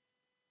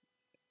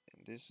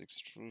 In this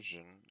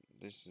extrusion,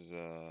 this is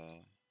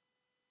an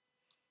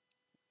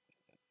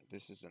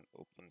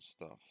open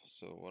stuff.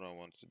 So what I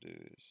want to do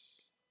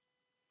is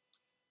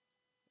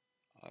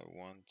I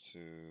want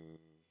to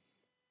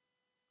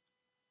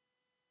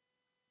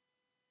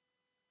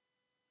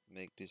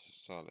make this a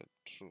solid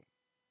true.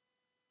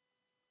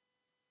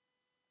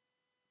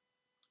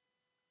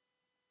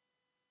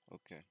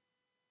 Okay.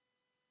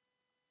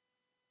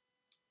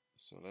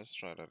 So let's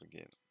try that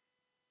again.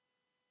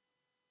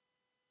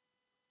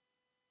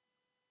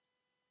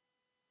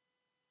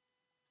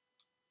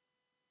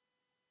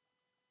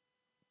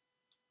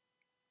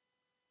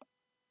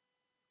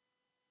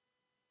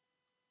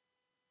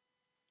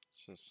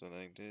 So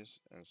select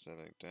this and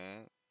select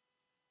that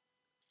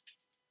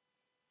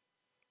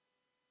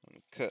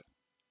and cut.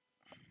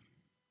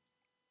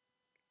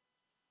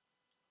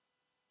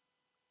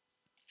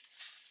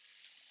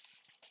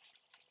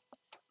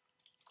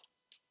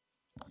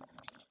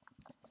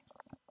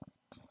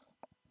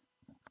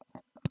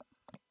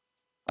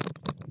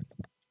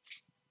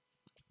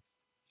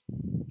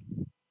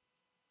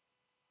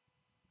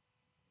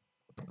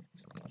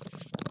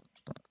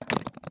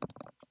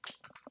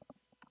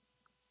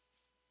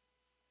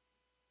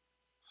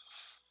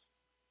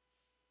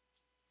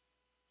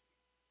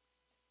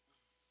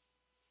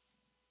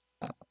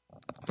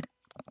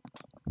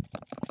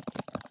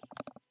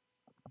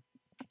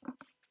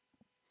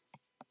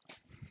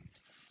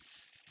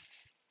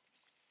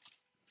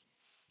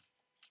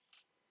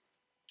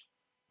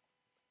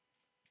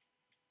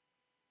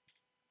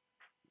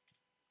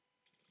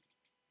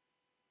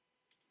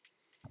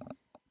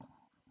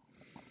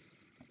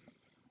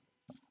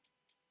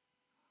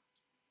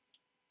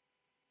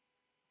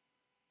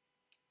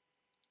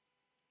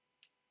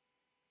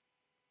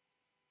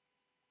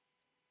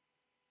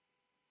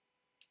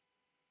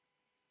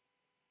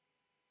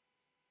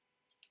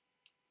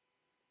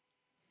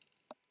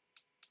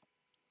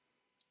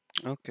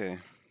 Okay,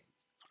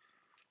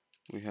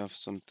 we have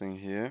something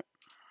here.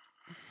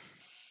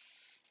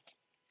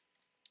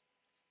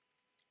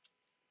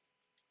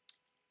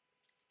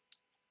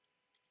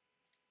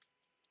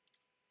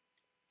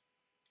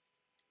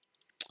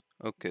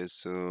 Okay,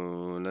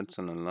 so let's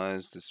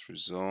analyze this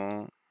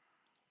result.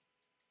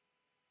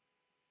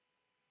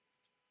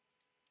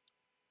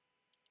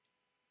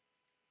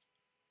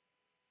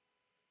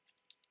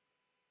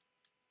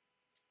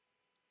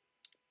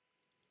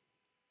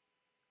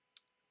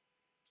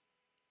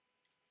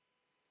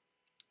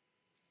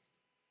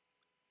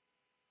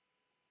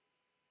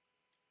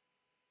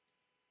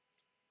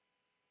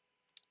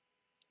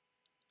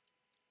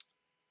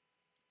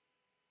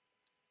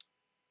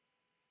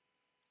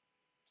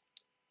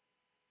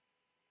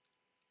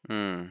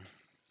 Hmm,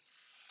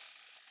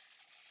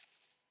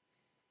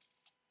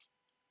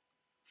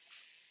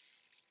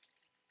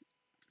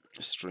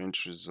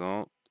 strange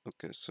result.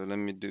 Okay, so let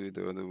me do it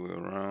the other way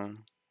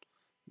around.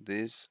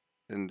 This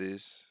and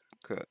this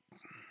cut.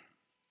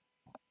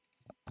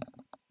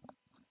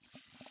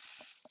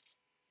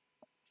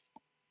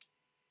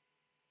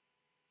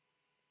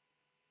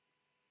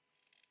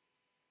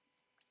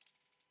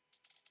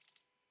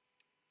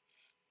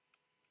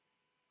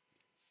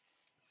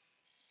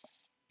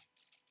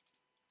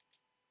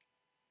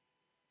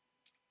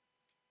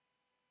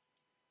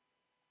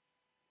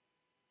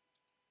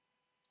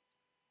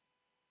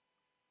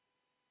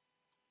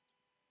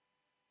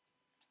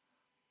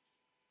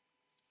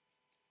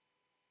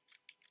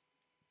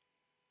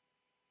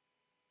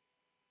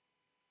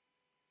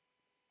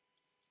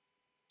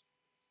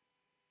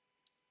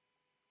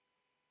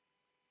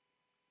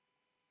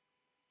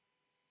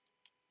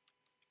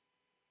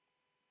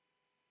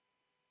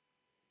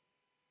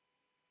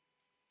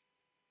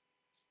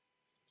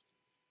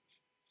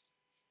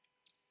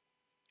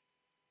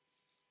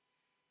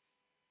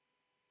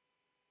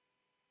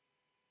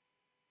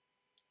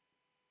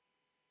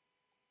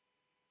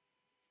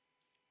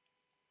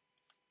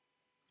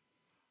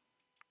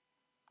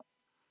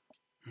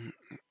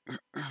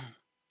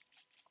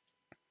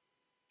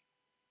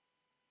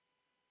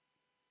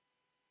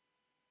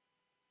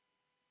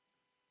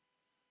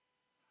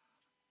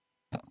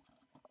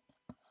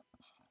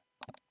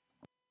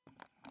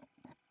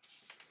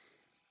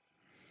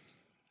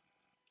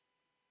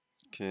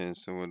 Okay,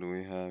 so what do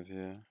we have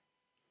here?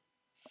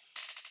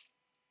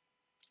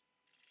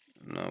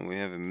 Now we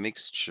have a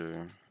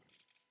mixture.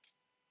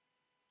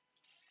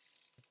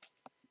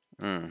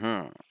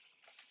 Mm-hmm.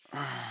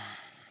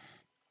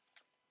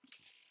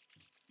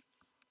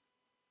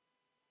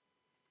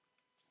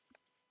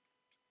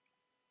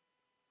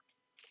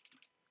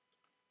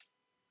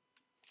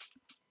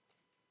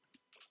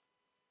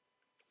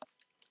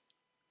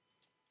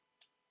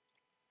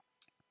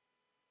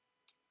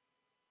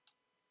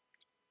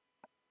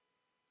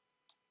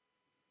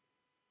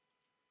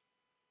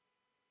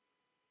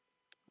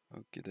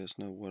 Okay, that's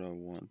not what I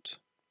want.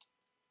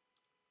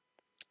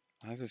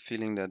 I have a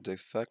feeling that the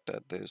fact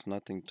that there's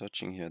nothing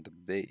touching here, the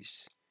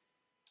base,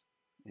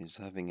 is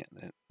having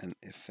an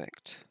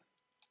effect.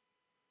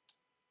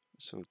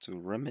 So to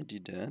remedy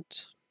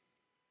that,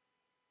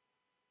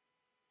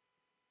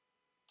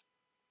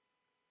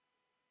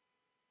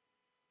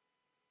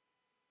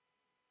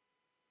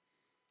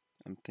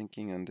 I'm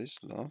thinking on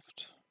this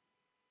loft.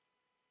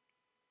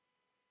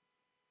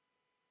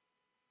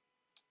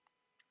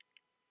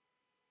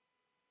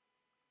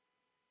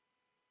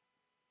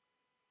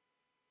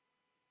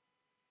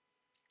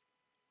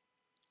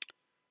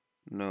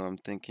 No, I'm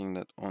thinking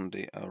that on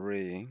the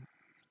array,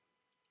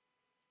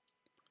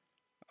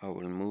 I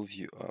will move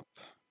you up.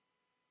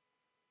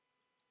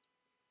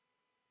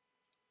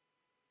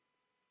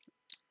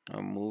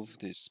 I'll move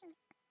this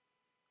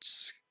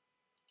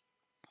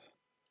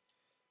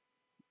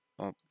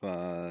up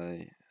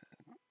by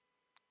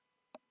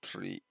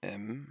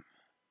 3M.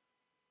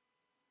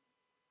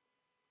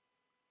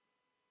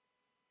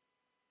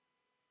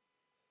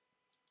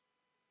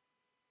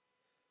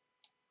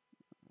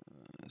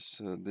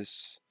 So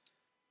this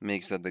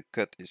makes that the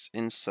cut is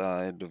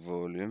inside the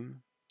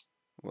volume.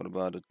 What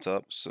about the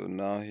top? So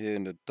now here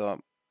in the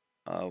top,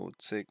 I will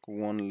take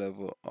one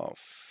level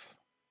off.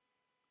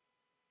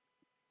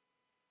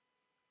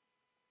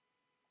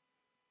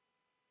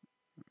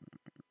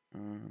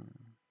 Mm,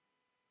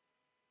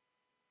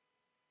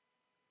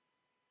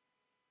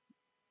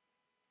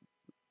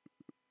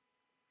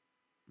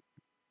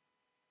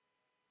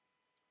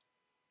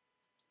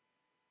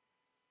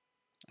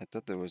 I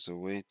thought there was a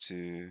way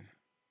to,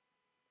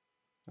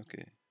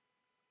 okay,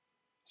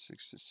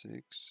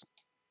 66.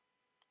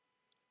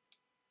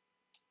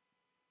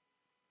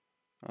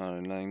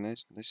 Alright, like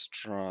let's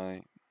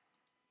try.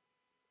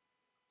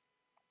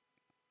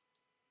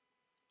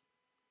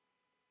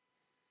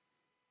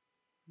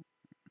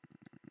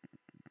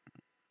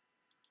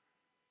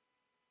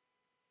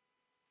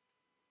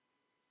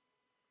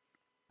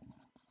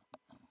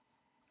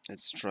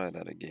 Let's try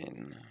that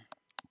again.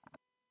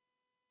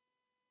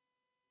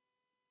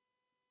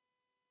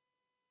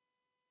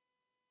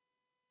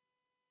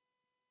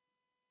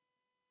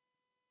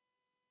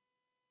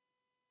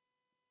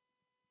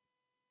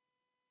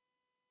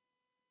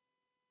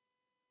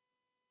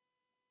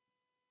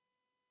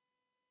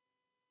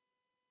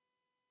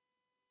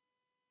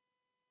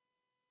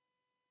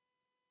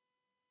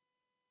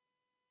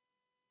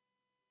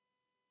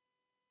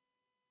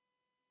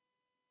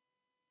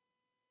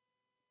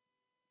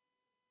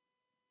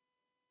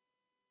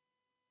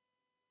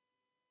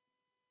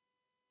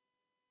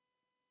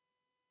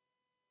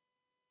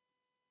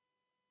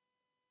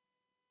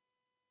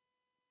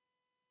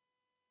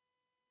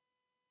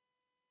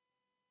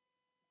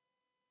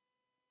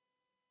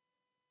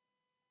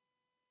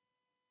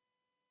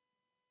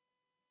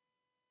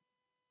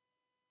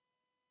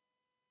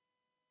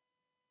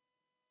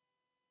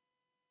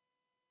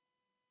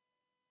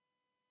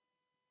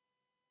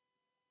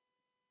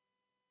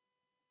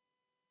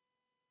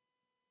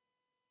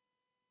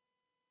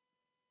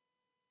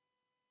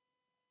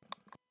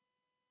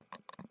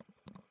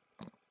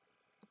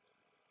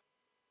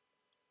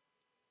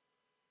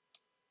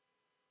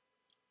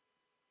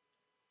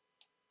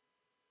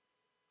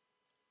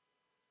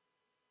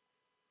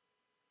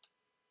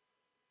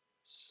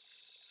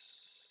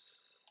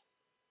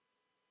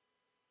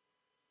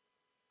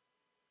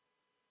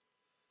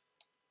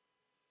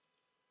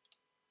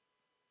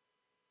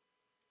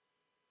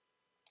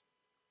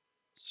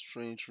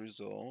 Strange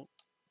result.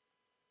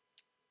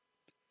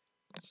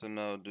 So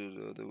now do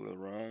the other way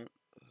around.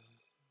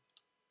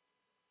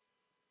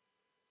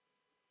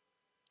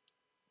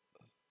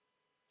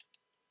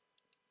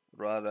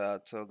 Rather, I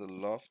tell the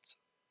loft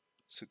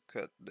to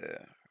cut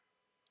there.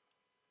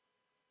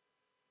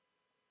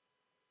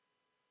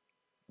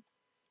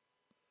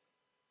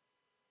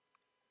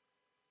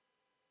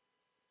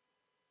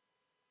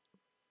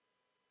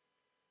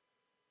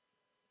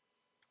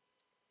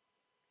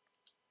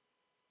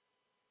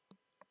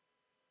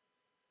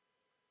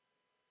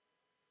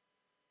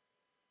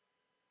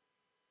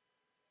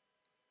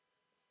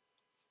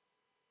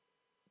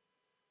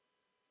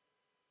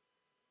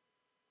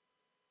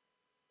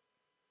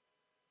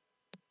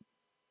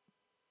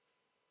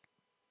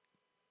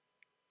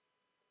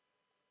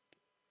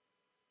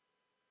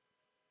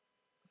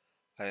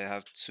 I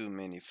have too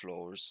many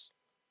floors.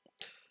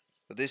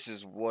 But this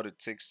is what it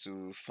takes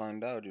to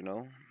find out, you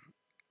know?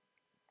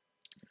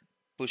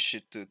 Push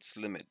it to its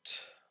limit.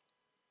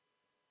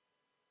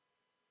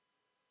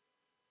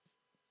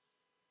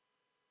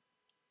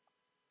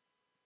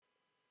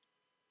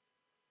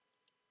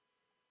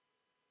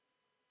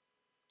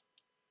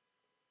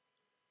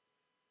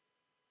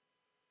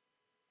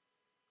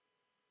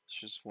 It's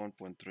just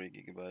 1.3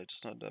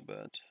 gigabytes, not that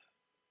bad.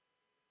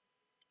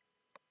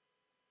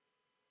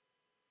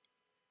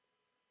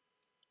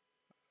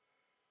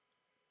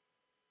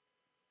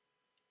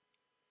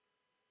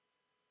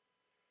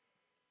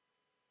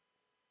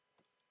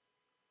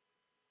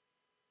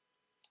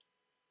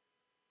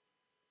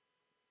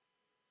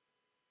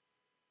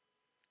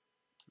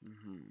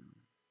 Hmm.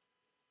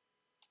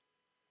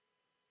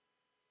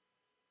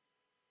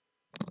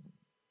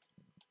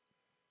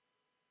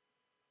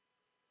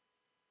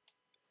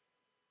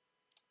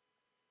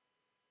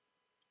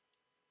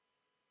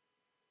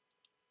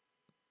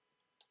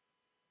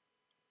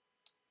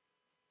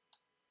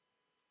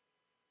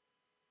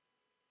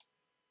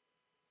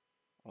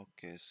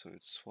 Okay, so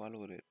it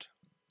swallowed it.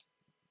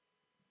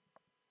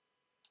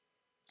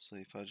 So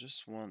if I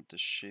just want the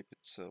shape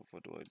itself,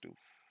 what do I do?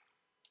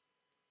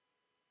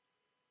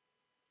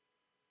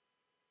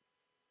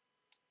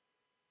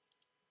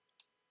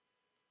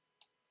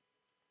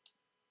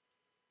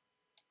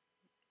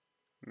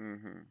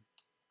 Mm-hmm.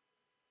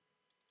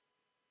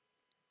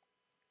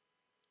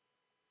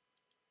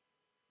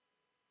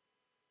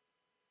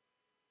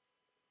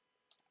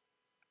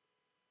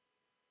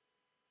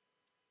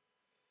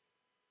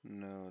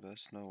 No,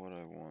 that's not what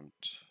I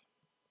want.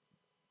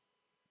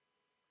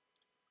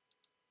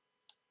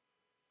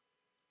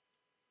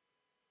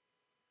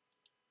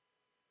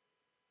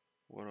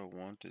 What I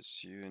want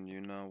is you and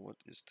you now. What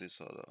is this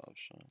other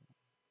option?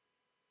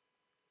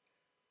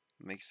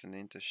 Makes an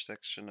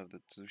intersection of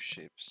the two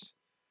shapes.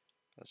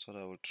 That's what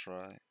I will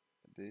try.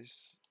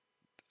 This,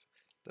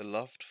 the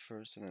loft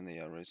first and then the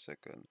array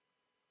second.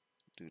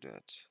 Do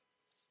that.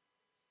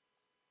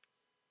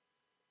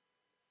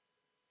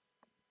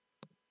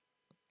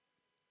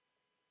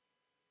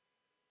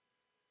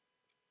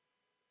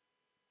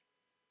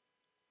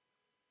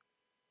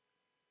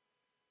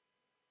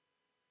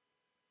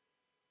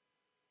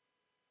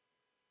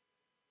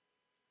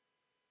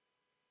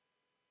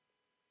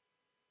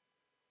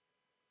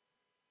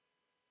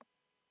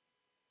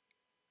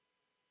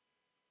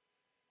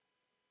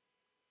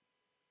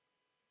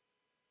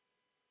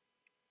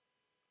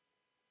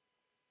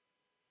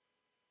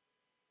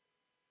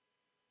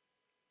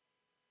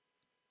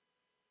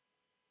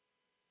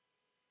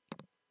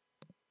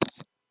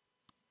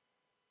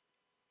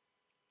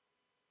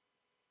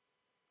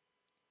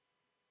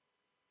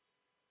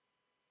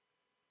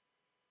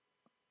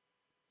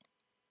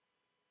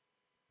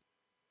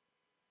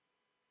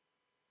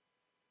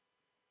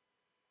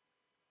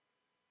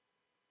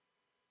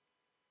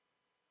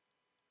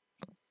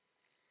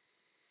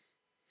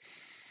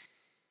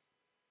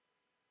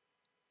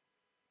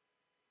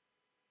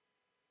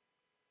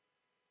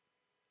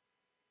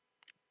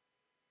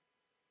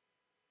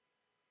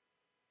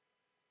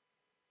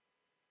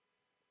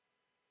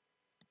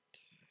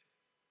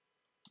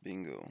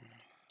 Bingo.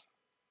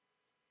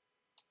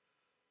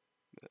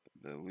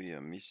 But we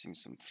are missing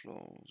some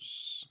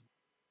flows.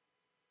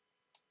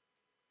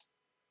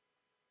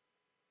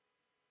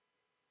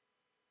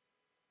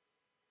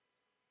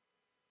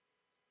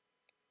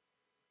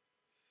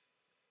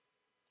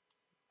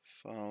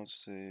 File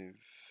save.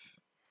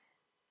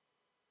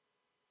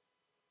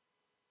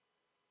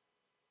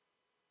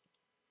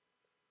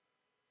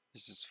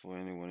 This is for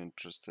anyone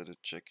interested in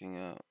checking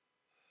out.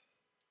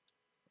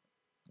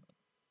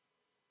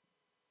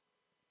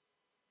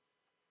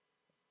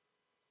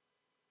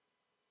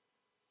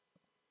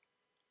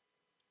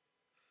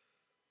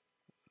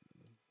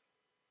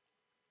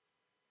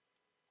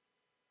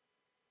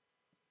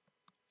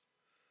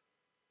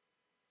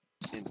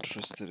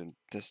 Interested in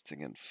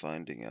testing and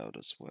finding out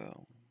as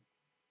well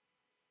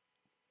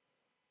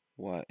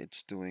why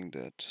it's doing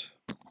that.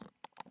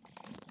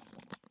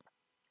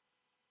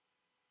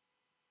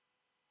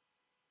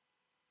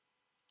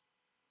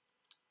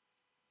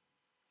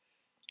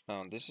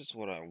 Now, this is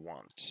what I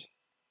want,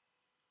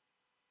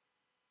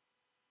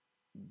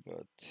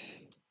 but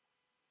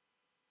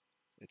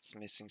it's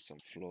missing some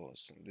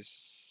flaws, and this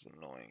is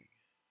annoying.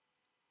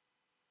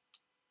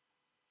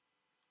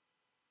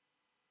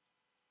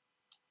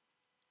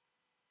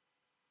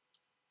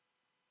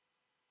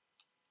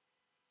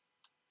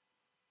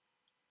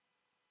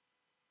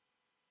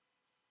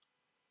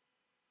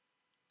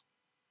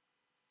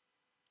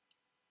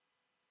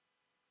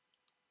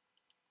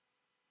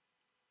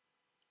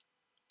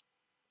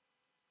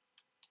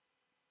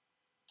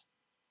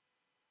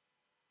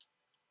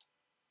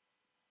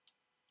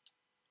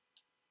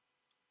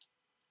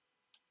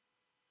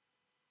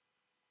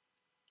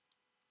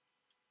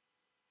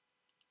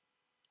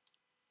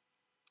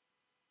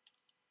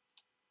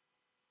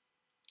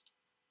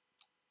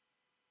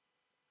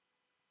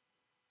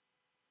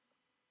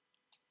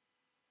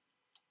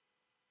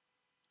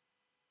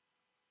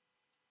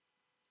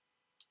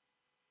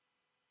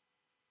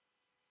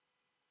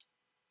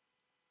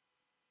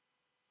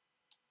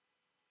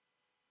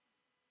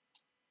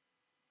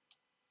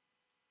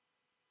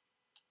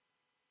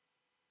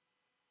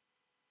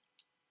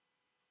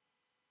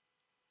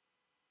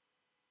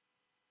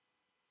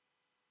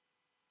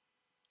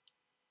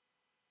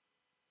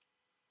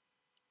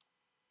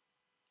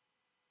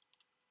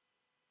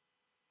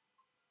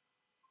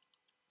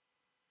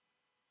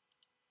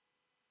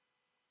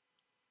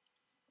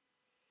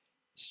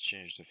 Let's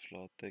change the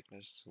floor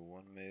thickness to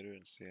 1 meter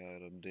and see how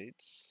it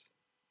updates.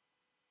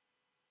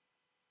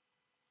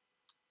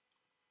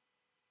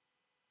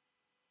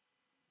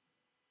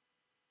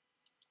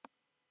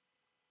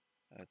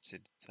 Let's see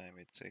the time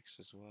it takes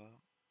as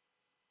well.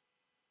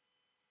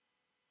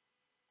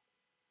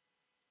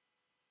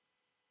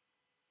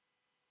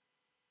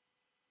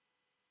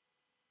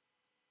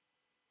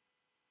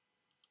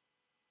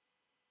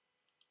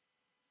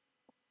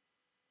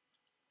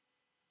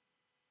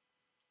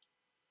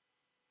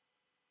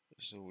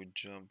 So we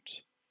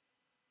jumped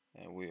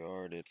and we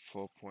are at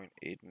 4.8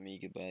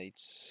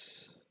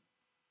 megabytes.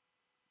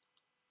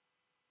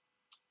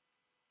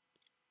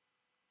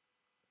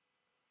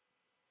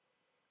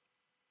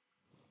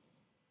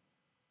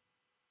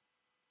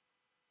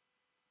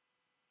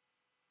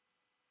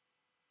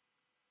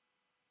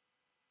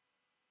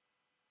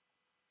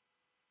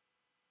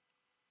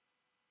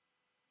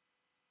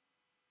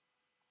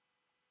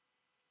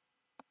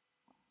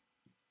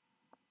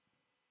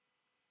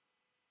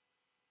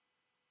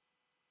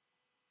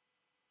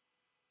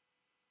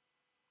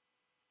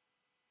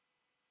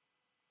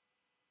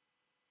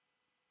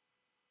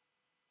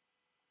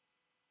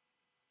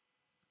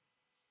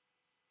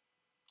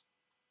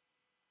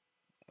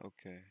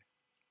 Okay.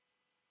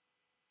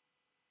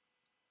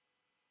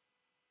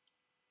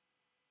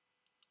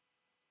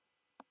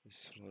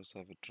 These flows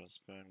have a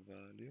transparent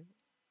value.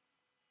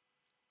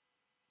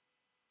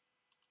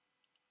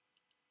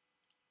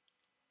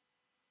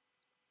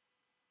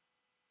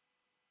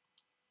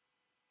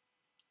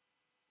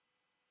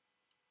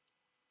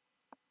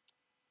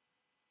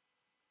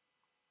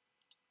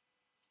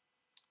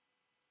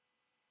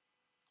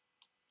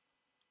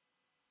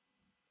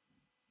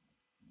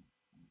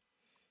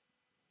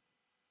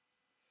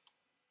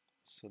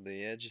 So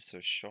the edges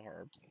are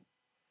sharp,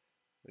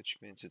 which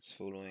means it's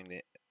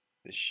following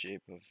the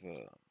shape of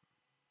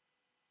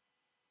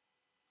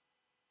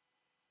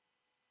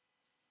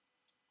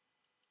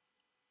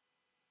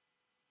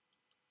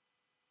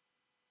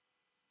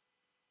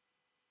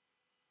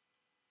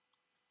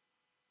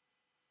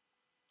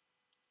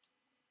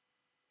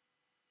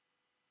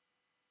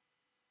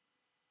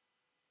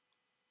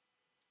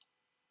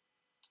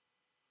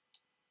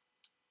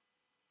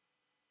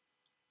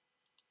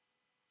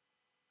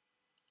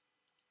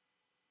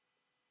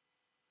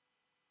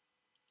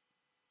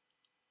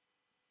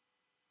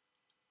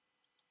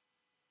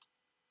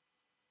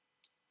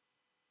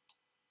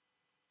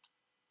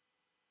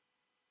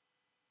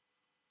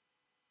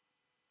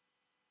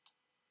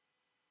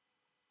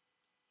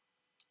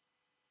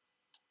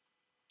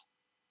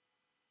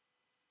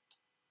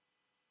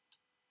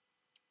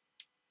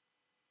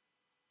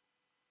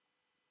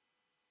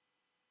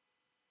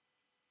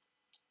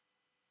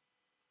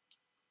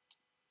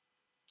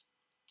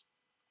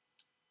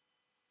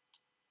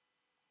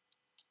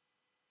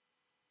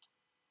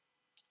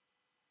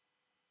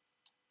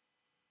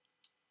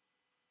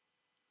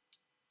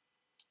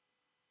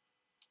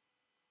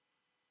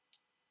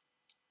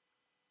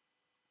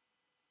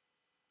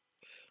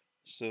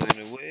so in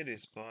a way it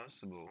is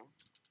possible,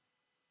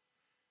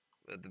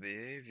 but the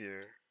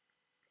behavior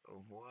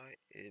of why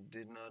it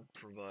did not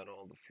provide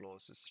all the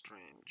flaws is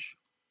strange.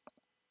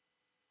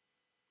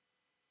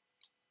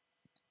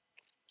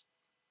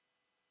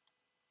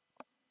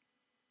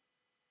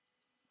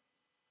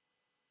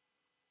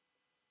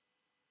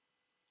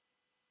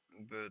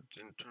 But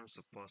in terms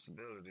of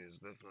possibility, it's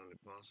definitely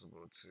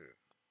possible to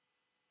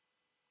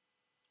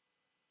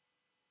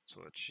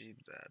achieve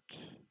that.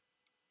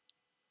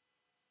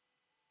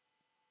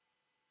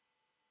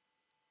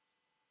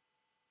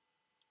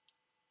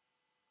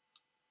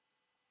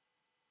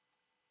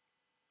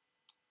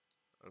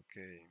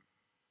 Okay,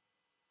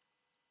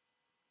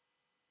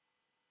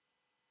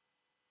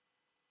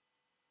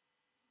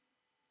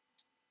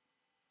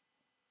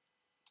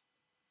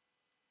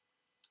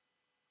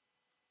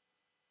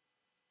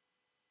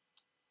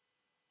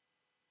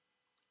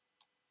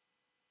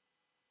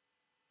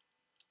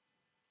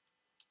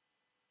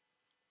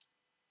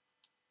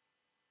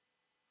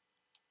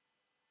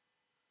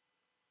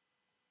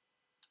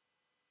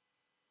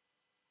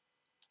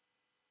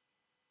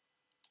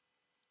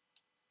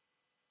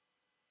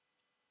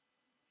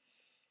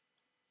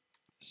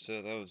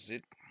 so that was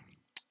it.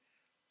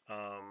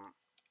 Um,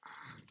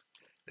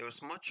 there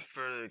was much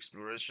further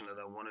exploration that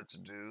I wanted to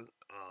do,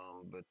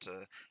 but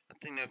I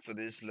think that for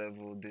this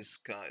level, this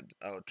kind,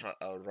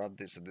 I'll wrap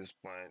this at this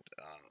point,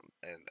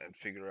 and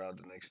figure out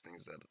the next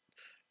things that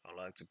I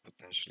like to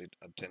potentially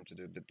attempt to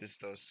do. But this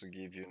does to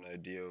give you an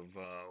idea of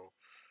how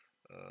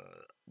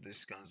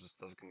this kinds of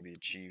stuff can be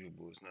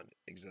achievable. It's not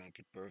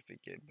exactly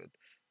perfect yet, but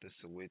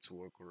there's a way to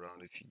work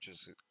around if you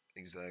just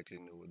exactly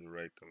know the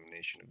right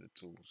combination of the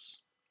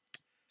tools.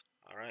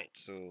 Alright,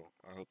 so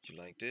I hope you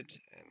liked it,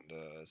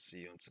 and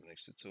see you until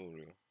next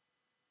tutorial.